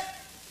cristianos? De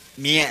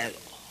miedo.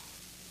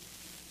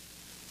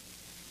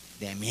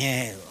 De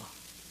miedo.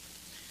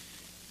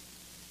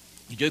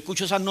 Y yo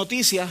escucho esas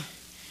noticias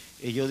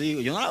y yo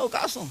digo, yo no le hago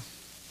caso.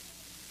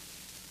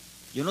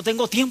 Yo no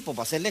tengo tiempo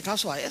para hacerle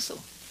caso a eso.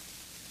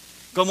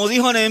 Como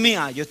dijo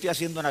Nehemías, yo estoy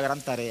haciendo una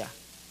gran tarea.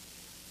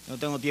 No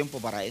tengo tiempo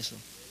para eso.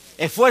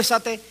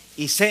 Esfuérzate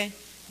y sé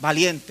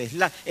valiente.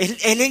 Es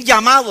el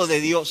llamado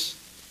de Dios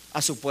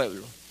a su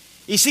pueblo.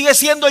 Y sigue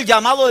siendo el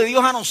llamado de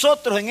Dios a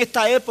nosotros en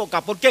esta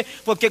época. ¿Por qué?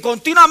 Porque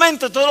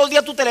continuamente, todos los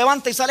días tú te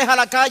levantas y sales a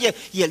la calle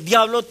y el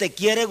diablo te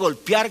quiere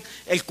golpear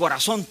el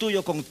corazón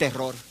tuyo con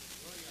terror.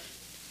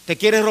 Te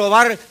quiere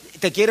robar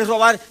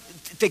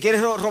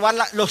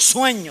los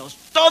sueños.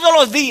 Todos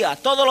los días.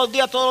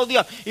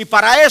 Y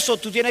para eso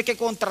tú tienes que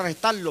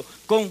contrarrestarlo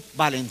con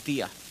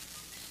valentía.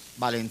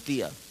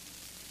 Valentía.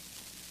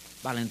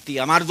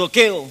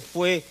 Mardoqueo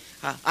fue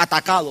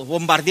atacado,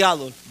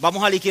 bombardeado.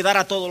 Vamos a liquidar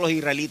a todos los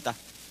israelitas.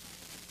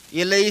 Y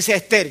él le dice a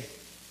Esther,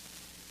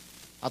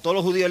 a todos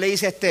los judíos le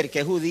dice a Esther, que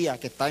es judía,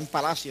 que está en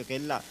palacio, que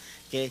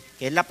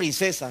es la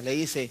princesa, le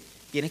dice,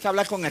 tienes que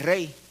hablar con el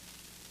rey.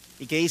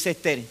 ¿Y qué dice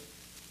Esther?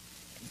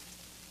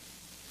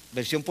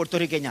 Versión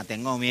puertorriqueña,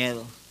 tengo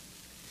miedo.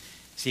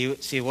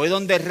 Si voy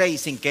donde el rey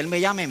sin que él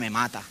me llame, me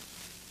mata.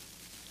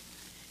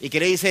 ¿Y qué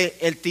le dice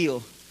el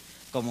tío?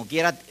 Como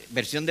quiera,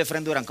 versión de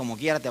Fren Durán, como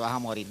quiera te vas a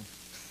morir.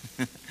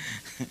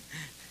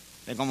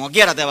 Como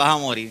quiera te vas a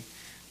morir.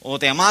 O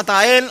te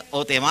mata él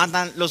o te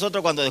matan los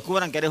otros cuando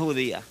descubran que eres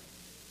judía.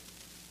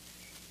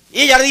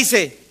 Y ella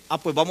dice,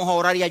 pues vamos a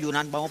orar y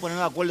ayunar. Vamos a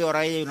ponernos de acuerdo y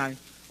orar y ayunar.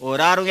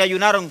 Oraron y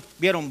ayunaron.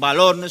 Vieron,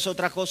 valor no es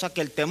otra cosa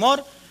que el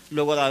temor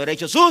luego de haber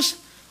hecho sus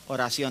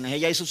oraciones.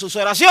 Ella hizo sus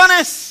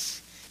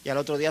oraciones y al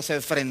otro día se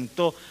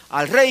enfrentó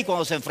al rey.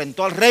 Cuando se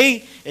enfrentó al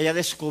rey, ella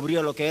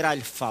descubrió lo que era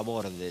el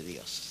favor de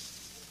Dios.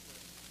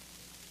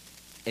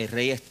 El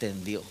rey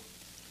extendió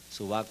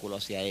su báculo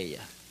hacia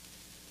ella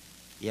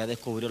y ella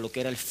descubrió lo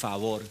que era el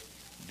favor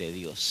de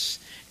Dios.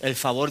 El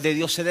favor de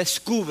Dios se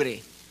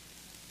descubre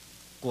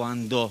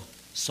cuando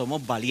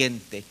somos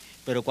valientes,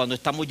 pero cuando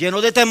estamos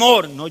llenos de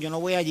temor, no, yo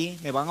no voy allí,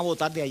 me van a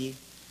botar de allí.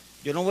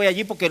 Yo no voy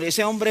allí porque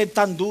ese hombre es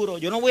tan duro.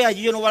 Yo no voy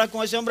allí, yo no voy a hablar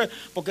con ese hombre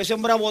porque ese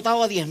hombre ha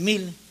votado a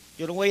 10,000.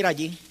 Yo no voy a ir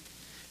allí.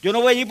 Yo no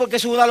voy allí porque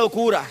eso es una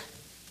locura.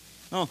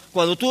 No,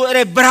 cuando tú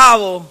eres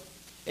bravo,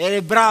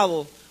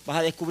 vas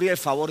a descubrir el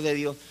favor de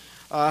Dios.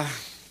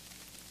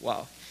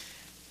 Wow.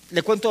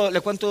 Les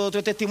cuento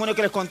otro testimonio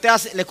que les conté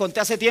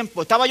hace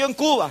tiempo. Estaba yo en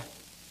Cuba.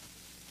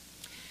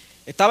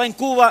 Estaba en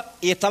Cuba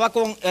y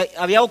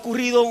había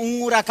ocurrido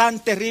un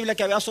huracán terrible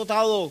que había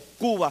azotado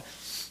Cuba.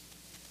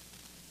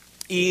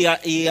 Y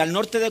al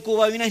norte de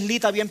Cuba hay una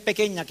islita bien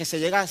pequeña que se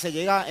llega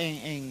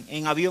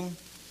en avión.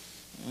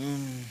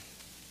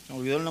 Me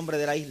olvidó el nombre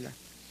de la isla.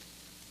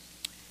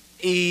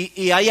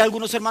 Y hay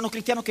algunos hermanos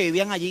cristianos que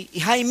vivían allí.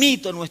 Y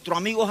Jaimito, nuestro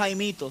amigo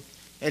Jaimito,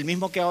 el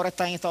mismo que ahora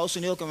está en Estados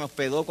Unidos, que me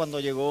hospedó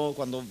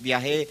cuando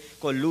viajé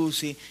con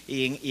Lucy,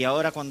 y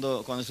ahora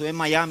cuando estuve en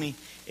Miami,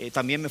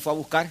 también me fue a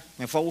buscar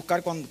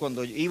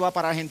cuando iba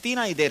para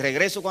Argentina, y de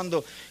regreso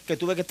que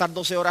tuve que estar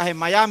 12 horas en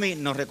Miami,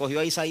 nos recogió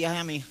a Isaías y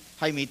a mí,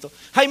 Jaimito.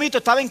 Jaimito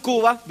estaba en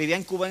Cuba, vivía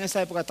en Cuba en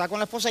esa época, estaba con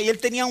la esposa, y él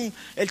tenía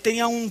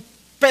un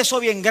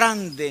peso bien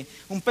grande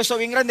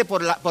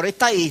por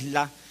esta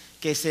isla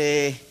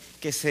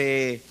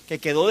que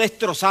quedó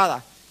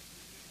destrozada.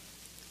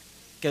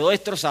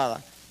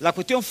 La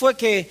cuestión fue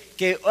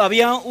que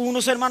había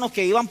unos hermanos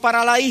que iban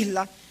para la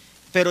isla,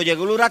 pero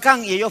llegó el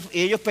huracán y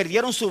ellos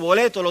perdieron su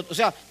boleto, o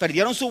sea,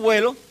 perdieron su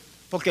vuelo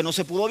porque no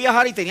se pudo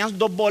viajar y tenían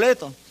 2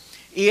 boletos.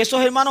 Y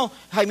esos hermanos,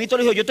 Jaimito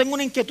le dijo, yo tengo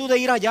una inquietud de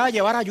ir allá a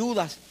llevar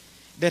ayudas,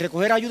 de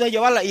recoger ayudas y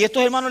llevarlas. Y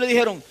estos hermanos le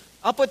dijeron,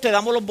 pues te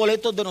damos los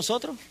boletos de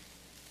nosotros.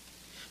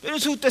 Pero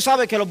si usted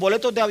sabe que los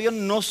boletos de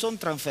avión no son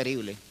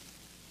transferibles.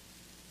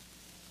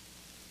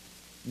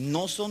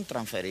 No son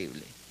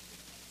transferibles.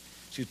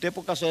 Si usted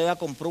por casualidad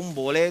compró un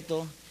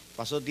boleto,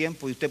 pasó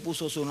tiempo y usted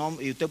puso su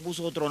nombre y usted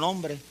puso otro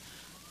nombre,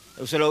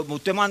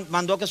 usted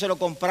mandó que se lo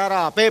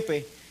comprara a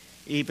Pepe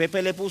y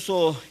Pepe le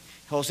puso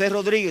José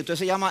Rodríguez, usted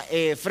se llama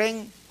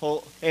Efren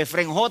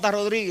J.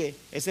 Rodríguez,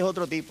 ese es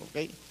otro tipo,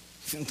 ¿ok?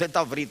 Usted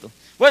está frito.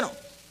 Bueno,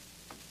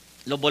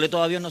 los boletos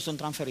de avión no son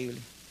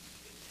transferibles,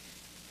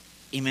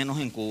 y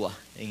menos en Cuba,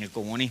 en el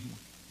comunismo.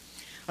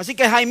 Así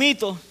que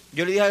Jaimito,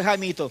 yo le dije a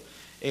Jaimito,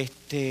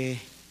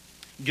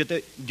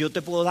 yo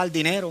te puedo dar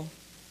dinero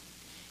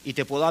y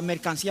te puedo dar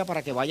mercancía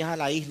para que vayas a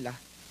la isla.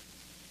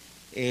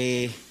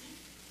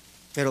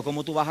 Pero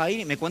 ¿cómo tú vas a ir?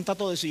 Y me cuenta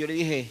todo eso. Y yo le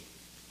dije,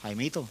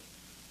 Jaimito,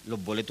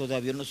 los boletos de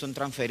avión no son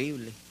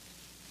transferibles.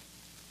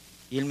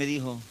 Y él me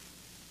dijo,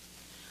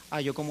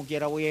 yo como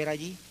quiera voy a ir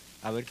allí,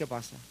 a ver qué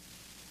pasa.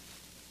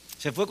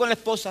 Se fue con la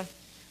esposa.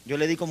 Yo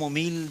le di como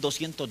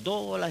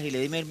 $1,200 y le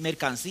di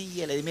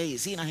mercancía, le di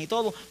medicinas y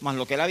todo, más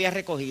lo que él había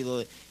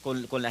recogido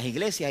con las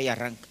iglesias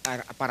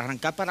para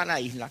arrancar para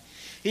la isla.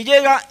 Y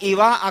llega y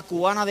va a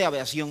Cubana de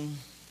Aviación.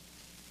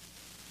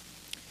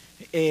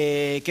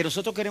 Que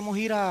nosotros queremos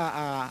ir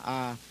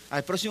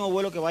al próximo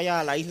vuelo que vaya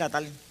a la isla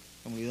tal,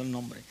 se me olvidó el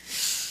nombre.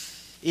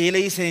 Y le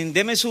dicen,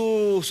 deme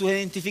sus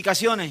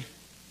identificaciones.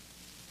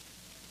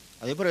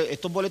 Adiós, pero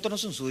estos boletos no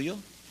son suyos.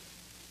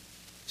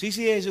 Sí,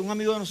 es un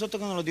amigo de nosotros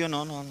que nos los dio.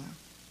 No.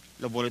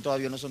 Los boletos de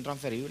avión no son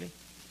transferibles.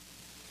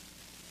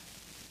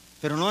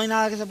 Pero no hay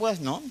nada que se pueda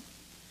hacer. No.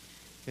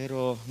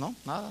 Pero no,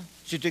 nada.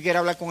 Si usted quiere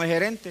hablar con el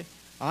gerente.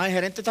 El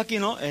gerente está aquí,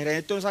 no. El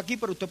gerente no está aquí,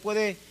 pero usted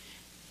puede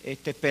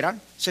esperar.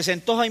 Se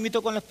sentó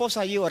Jaimito con la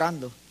esposa allí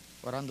orando.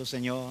 Orando,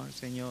 Señor.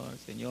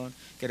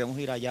 Queremos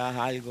ir allá, haz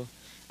algo.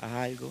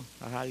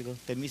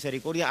 Ten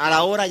misericordia. A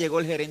la hora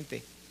llegó el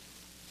gerente.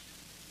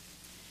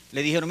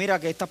 Le dijeron, mira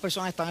que estas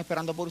personas están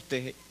esperando por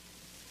usted.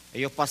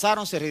 Ellos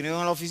pasaron, se reunieron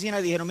en la oficina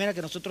y dijeron, mira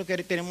que nosotros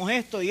tenemos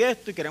esto y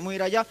queremos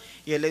ir allá.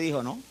 Y él le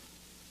dijo, no,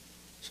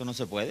 eso no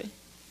se puede.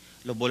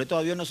 Los boletos de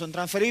avión no son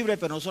transferibles,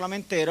 pero no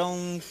solamente era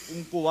un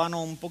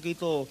cubano un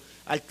poquito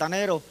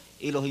altanero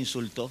y los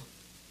insultó.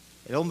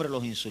 El hombre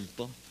los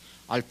insultó.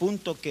 Al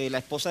punto que la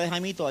esposa de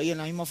Jaimito ahí en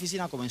la misma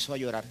oficina comenzó a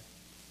llorar.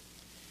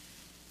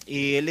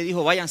 Y él le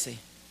dijo, váyanse.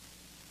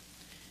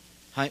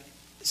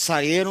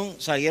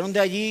 Salieron de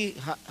allí,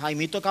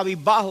 Jaimito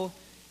cabizbajo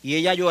y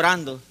ella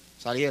llorando,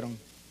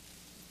 salieron.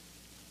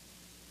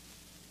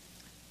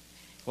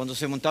 Cuando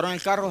se montaron en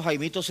el carro,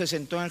 Jaimito se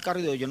sentó en el carro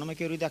y dijo, yo no me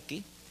quiero ir de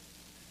aquí.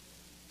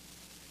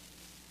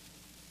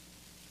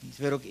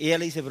 Y ella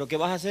le dice, ¿pero qué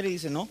vas a hacer? Y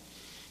dice, no,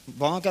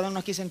 vamos a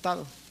quedarnos aquí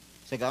sentados.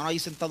 Se quedaron allí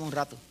sentados un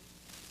rato.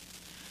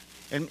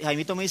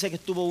 Jaimito me dice que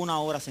estuvo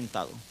 1 hora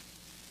sentado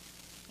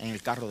en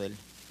el carro de él,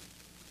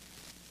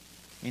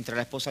 mientras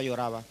la esposa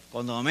lloraba.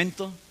 Cuando de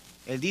momento,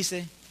 él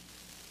dice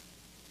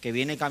que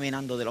viene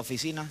caminando de la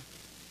oficina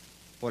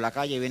por la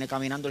calle, viene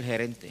caminando el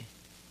gerente.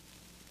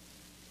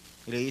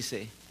 Y le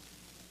dice,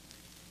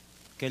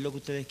 ¿qué es lo que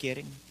ustedes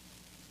quieren?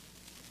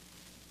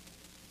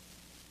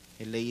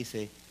 Él le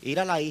dice, ir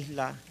a la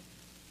isla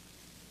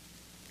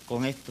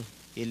con esto.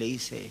 Y él le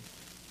dice,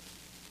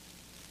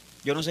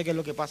 yo no sé qué es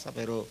lo que pasa,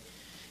 pero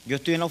yo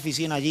estoy en la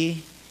oficina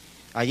allí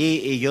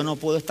y yo no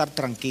puedo estar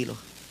tranquilo.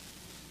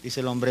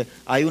 Dice el hombre,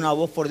 hay una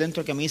voz por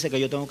dentro que me dice que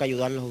yo tengo que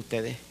ayudarlos a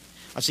ustedes.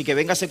 Así que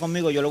véngase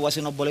conmigo, yo les voy a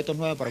hacer unos boletos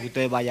nuevos para que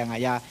ustedes vayan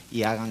allá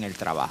y hagan el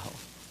trabajo.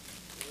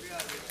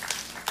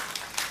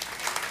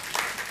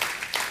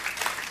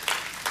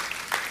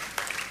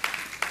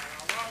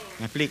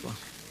 ¿Me explico?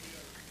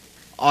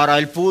 Ahora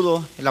él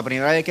pudo, la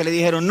primera vez que le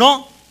dijeron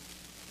no,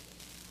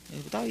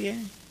 está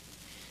bien,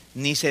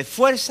 ni se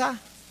esfuerza.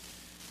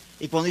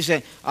 Y cuando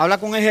dice, habla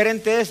con el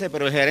gerente ese,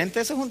 pero el gerente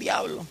ese es un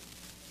diablo,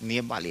 ni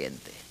es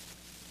valiente.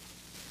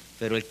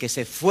 Pero el que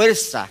se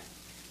esfuerza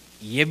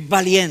y es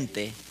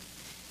valiente,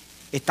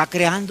 está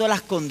creando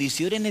las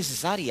condiciones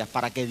necesarias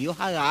para que Dios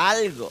haga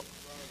algo.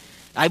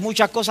 Hay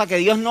muchas cosas que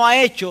Dios no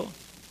ha hecho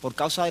por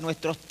causa de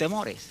nuestros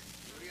temores.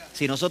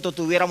 Si nosotros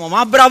tuviéramos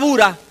más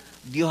bravura,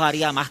 Dios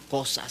haría más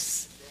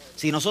cosas.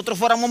 Si nosotros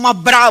fuéramos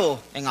más bravos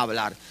en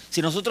hablar,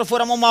 si nosotros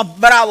fuéramos más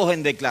bravos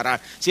en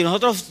declarar, si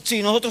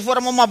nosotros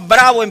fuéramos más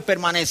bravos en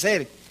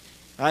permanecer,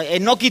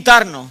 en no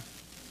quitarnos,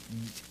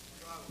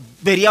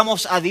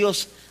 veríamos a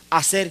Dios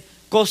hacer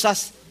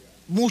cosas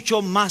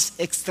mucho más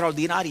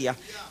extraordinarias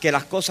que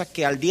las cosas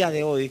que al día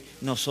de hoy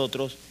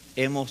nosotros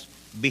hemos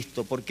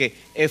visto. Porque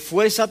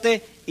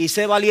esfuérzate y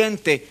sé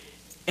valiente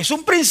es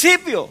un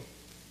principio,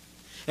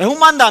 es un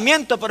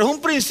mandamiento, pero es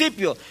un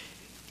principio.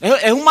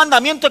 Es un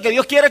mandamiento que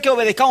Dios quiere que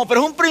obedezcamos,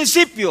 pero es un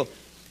principio.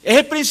 Es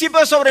el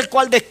principio sobre el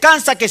cual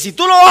descansa, que si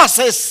tú lo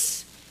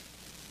haces,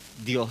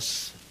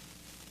 Dios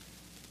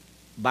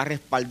va a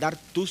respaldar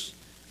tus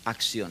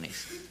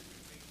acciones.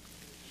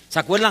 ¿Se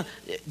acuerdan?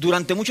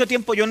 Durante mucho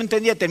tiempo yo no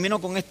entendía, termino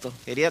con esto.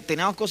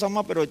 Teníamos cosas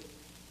más,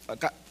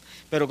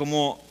 pero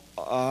como,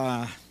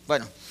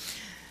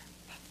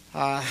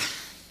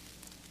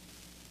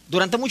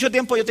 durante mucho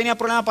tiempo yo tenía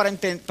problemas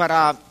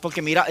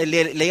porque mira,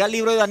 leía el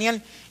libro de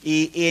Daniel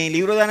y en el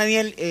libro de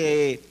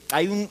Daniel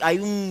hay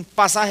un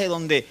pasaje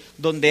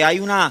donde hay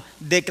una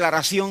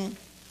declaración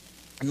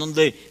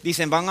donde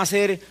dicen van a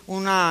hacer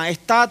una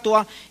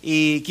estatua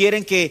y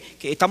quieren que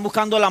están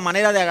buscando la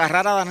manera de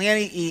agarrar a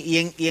Daniel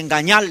y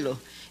engañarlo.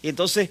 Y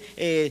entonces,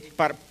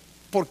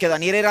 porque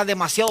Daniel era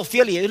demasiado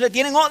fiel y ellos le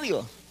tienen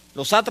odio.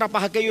 Los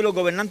sátrapas aquellos y los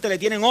gobernantes le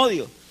tienen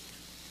odio.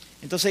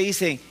 Entonces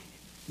dicen,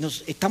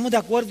 estamos de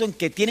acuerdo en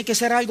que tiene que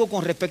ser algo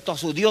con respecto a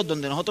su Dios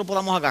donde nosotros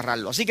podamos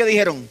agarrarlo. Así que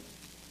dijeron,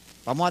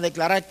 vamos a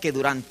declarar que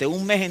durante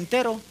un mes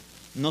entero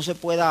no se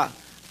pueda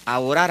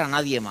orar a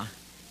nadie más,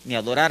 ni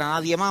adorar a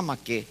nadie más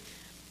que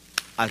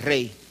al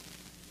rey.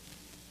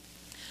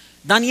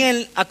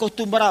 Daniel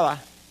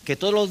acostumbraba que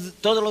todos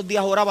los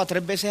días oraba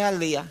 3 veces al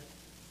día,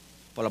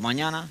 por la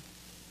mañana,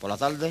 por la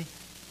tarde,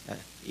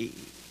 y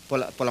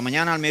por la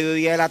mañana, al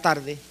mediodía y a la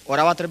tarde,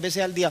 oraba 3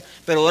 veces al día,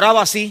 pero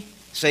oraba así,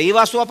 se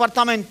iba a su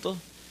apartamento,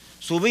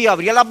 subía,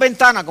 abría las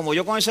ventanas, como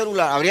yo con el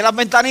celular, abría las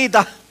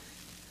ventanitas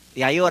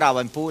y ahí oraba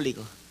en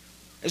público.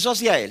 Eso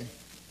hacía él.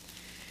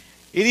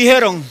 Y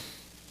dijeron,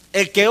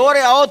 el que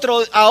ore a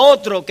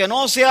otro que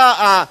no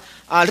sea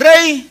al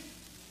rey,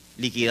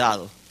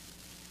 liquidado.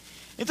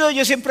 Entonces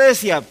yo siempre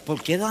decía,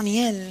 ¿por qué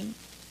Daniel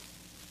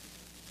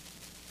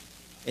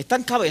es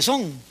tan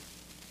cabezón?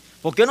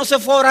 ¿Por qué no se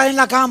fue a orar en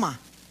la cama?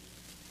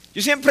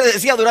 Yo siempre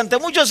decía, durante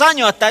muchos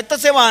años, hasta esta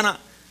semana,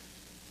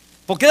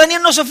 ¿por qué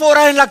Daniel no se fue a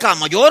orar en la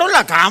cama? Yo oro en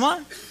la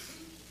cama.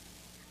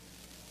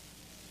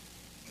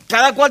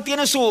 Cada cual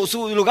tiene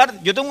su lugar.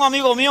 Yo tengo un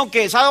amigo mío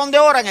que ¿sabe dónde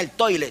ora? En el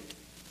toilet.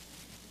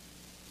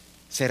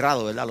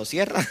 Cerrado, ¿verdad? Lo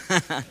cierra.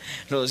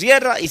 Lo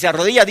cierra y se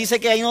arrodilla. Dice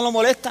que ahí no lo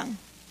molestan.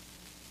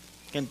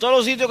 Que en todos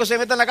los sitios que se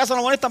mete en la casa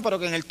no molestan, pero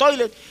que en el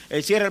toilet,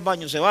 él cierra el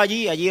baño, se va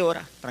allí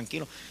ora,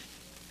 tranquilo.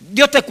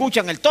 Dios te escucha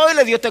en el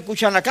toilet, Dios te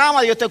escucha en la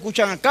cama, Dios te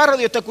escucha en el carro,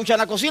 Dios te escucha en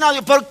la cocina.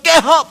 ¿Por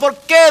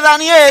qué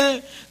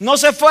Daniel no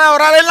se fue a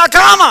orar en la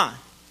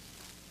cama?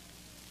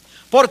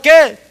 ¿Por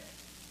qué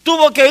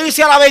tuvo que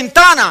irse a la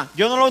ventana?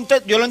 Yo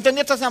lo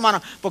entendí esta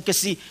semana, porque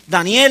si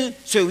Daniel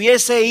se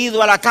hubiese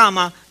ido a la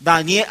cama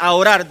a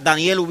orar,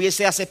 Daniel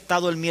hubiese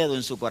aceptado el miedo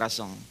en su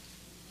corazón.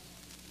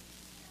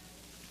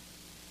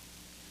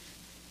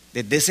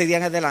 Desde ese día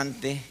en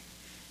adelante,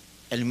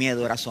 el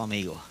miedo era su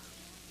amigo.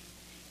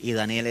 Y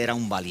Daniel era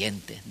un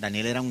valiente,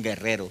 Daniel era un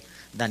guerrero.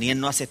 Daniel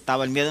no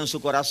aceptaba el miedo en su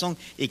corazón.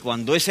 Y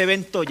cuando ese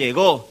evento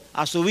llegó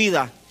a su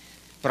vida,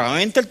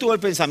 probablemente él tuvo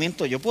el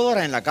pensamiento, yo puedo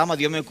orar en la cama,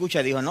 Dios me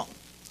escucha. Y dijo, no,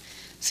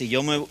 si yo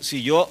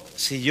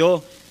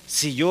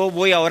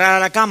voy a orar a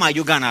la cama,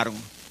 ellos ganaron.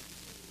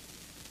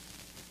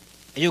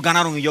 Ellos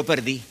ganaron y yo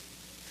perdí.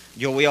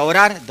 Yo voy a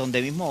orar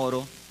donde mismo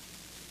oro,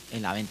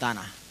 en la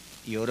ventana.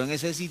 Y oró en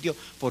ese sitio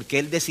porque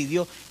él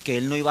decidió que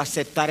él no iba a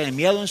aceptar el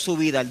miedo en su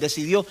vida. Él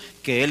decidió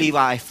que él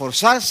iba a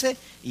esforzarse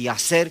y a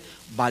ser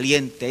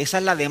valiente. Esa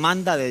es la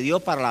demanda de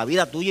Dios para la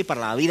vida tuya y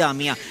para la vida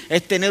mía.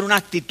 Es tener una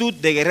actitud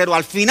de guerrero.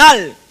 Al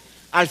final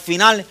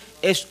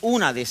es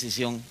una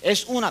decisión.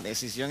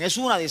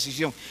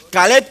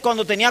 Caleb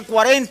cuando tenía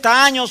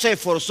 40 años se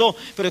esforzó.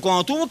 Pero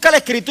cuando tú buscas la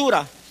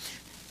escritura,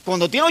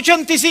 cuando tiene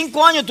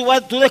 85 años,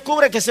 tú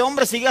descubres que ese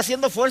hombre sigue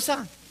haciendo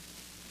fuerza.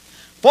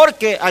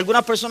 Porque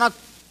algunas personas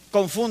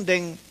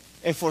confunden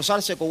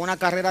esforzarse con una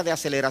carrera de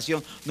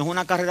aceleración. No es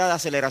una carrera de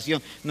aceleración.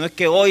 No es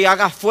que hoy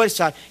hagas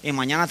fuerza y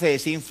mañana te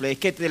desinfle. Es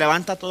que te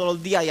levantas todos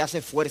los días y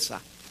haces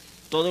fuerza.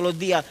 Todos los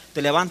días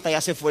te levantas y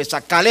haces fuerza.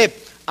 Caleb,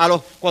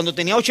 cuando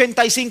tenía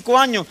 85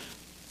 años,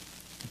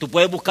 tú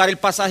puedes buscar el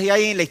pasaje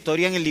ahí en la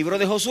historia en el libro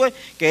de Josué,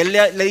 que él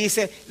le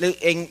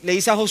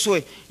dice a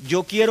Josué,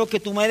 yo quiero que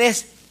tú me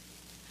des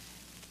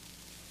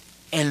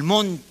el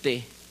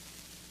monte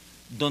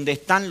donde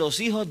están los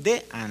hijos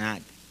de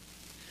Anac.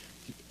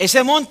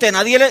 Ese monte,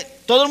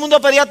 todo el mundo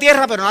pedía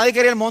tierra, pero nadie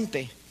quería el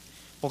monte.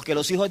 Porque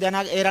los hijos de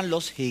Anac eran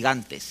los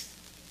gigantes.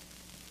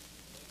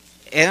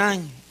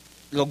 Eran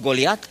los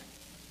Goliat.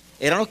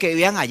 Eran los que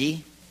vivían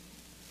allí.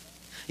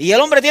 Y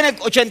el hombre tiene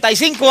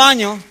 85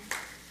 años.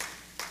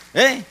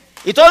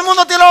 Y todo el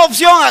mundo tiene la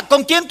opción.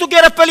 ¿Con quién tú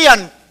quieres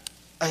pelear?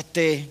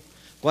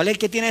 ¿Cuál es el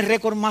que tiene el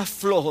récord más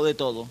flojo de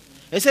todo?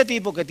 Ese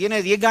tipo que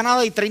tiene 10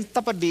 ganadas y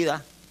 30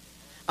 perdidas.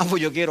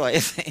 Pues yo quiero a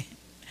ese.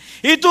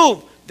 ¿Y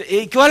tú?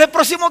 ¿Y cuál es el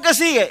próximo que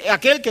sigue?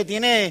 Aquel que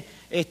tiene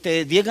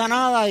 10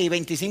 ganadas y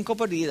 25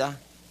 perdidas.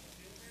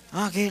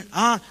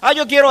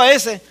 Yo quiero a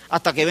ese.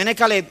 Hasta que viene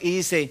Caleb y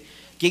dice,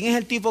 ¿quién es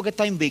el tipo que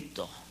está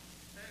invicto?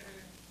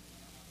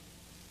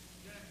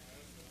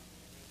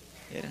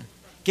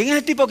 ¿Quién es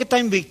el tipo que está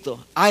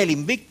invicto? El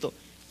invicto.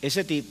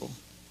 Ese tipo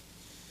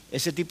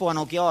ha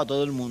noqueado a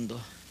todo el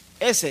mundo.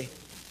 Ese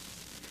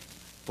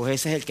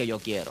es el que yo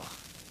quiero.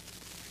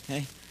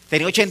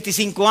 Tenía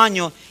 85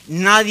 años,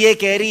 nadie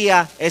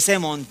quería ese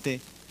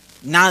monte.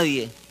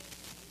 Nadie.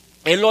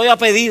 Él lo había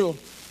pedido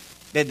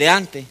desde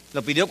antes.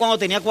 Lo pidió cuando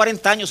tenía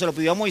 40 años, se lo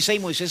pidió a Moisés y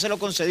Moisés se lo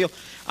concedió.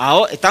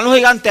 Ahora están los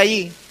gigantes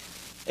allí,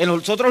 en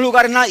los otros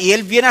lugares nada, y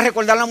él viene a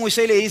recordarle a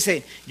Moisés y le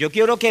dice, yo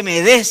quiero que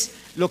me des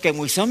lo que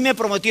Moisés me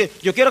prometió.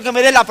 Yo quiero que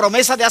me des la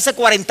promesa de hace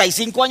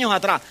 45 años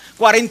atrás.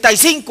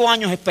 45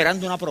 años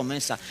esperando una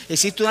promesa.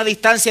 Existe una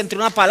distancia entre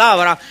una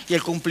palabra y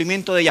el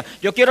cumplimiento de ella.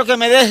 Yo quiero que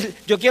me des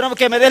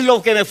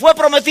lo que me fue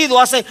prometido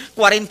hace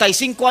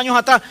 45 años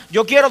atrás.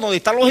 Yo quiero donde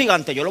están los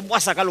gigantes. Yo los voy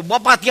a sacar, los voy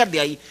a patear de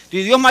ahí.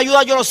 Si Dios me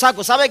ayuda, yo los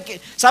saco. ¿Sabe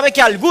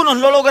que algunos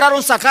no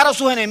lograron sacar a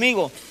sus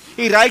enemigos?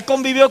 Israel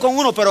convivió con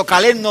uno, pero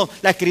Caleb no.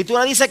 La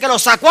escritura dice que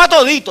los sacó a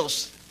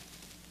toditos.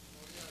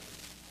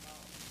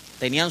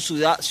 Tenían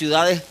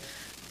ciudades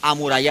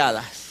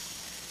amuralladas,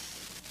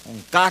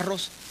 con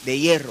carros de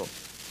hierro.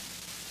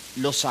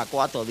 Los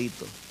sacó a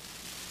toditos.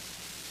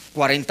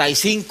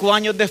 45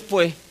 años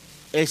después,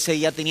 él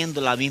seguía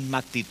teniendo la misma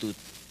actitud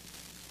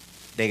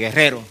de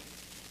guerrero.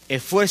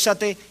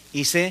 Esfuérzate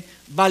y sé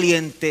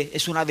valiente.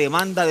 Es una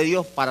demanda de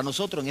Dios para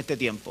nosotros en este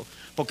tiempo.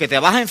 Porque te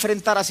vas a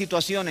enfrentar a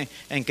situaciones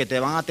en que te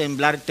va a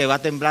temblar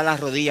las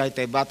rodillas y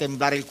te va a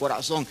temblar el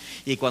corazón.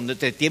 Y cuando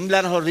te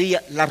tiemblan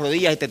las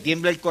rodillas y te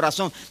tiembla el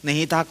corazón,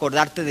 necesitas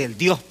acordarte del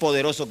Dios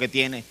poderoso que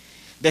tienes,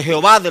 de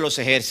Jehová de los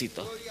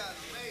ejércitos,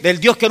 del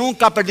Dios que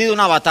nunca ha perdido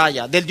una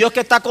batalla, del Dios que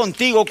está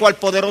contigo cual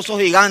poderoso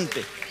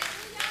gigante.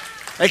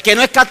 El que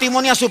no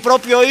escatimó ni a su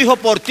propio hijo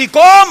por ti,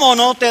 ¿cómo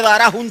no te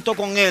dará junto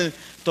con él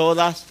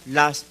todas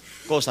las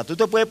cosas? Tú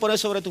te puedes poner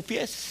sobre tus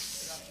pies.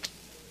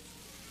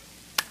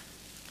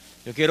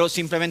 Yo quiero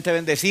simplemente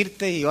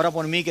bendecirte y ora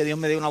por mí, que Dios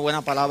me dé una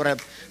buena palabra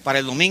para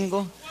el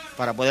domingo,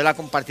 para poderla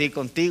compartir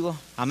contigo.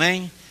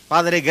 Amén.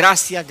 Padre,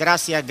 gracias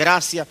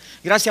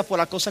por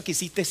las cosas que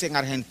hiciste en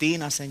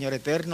Argentina, Señor eterno.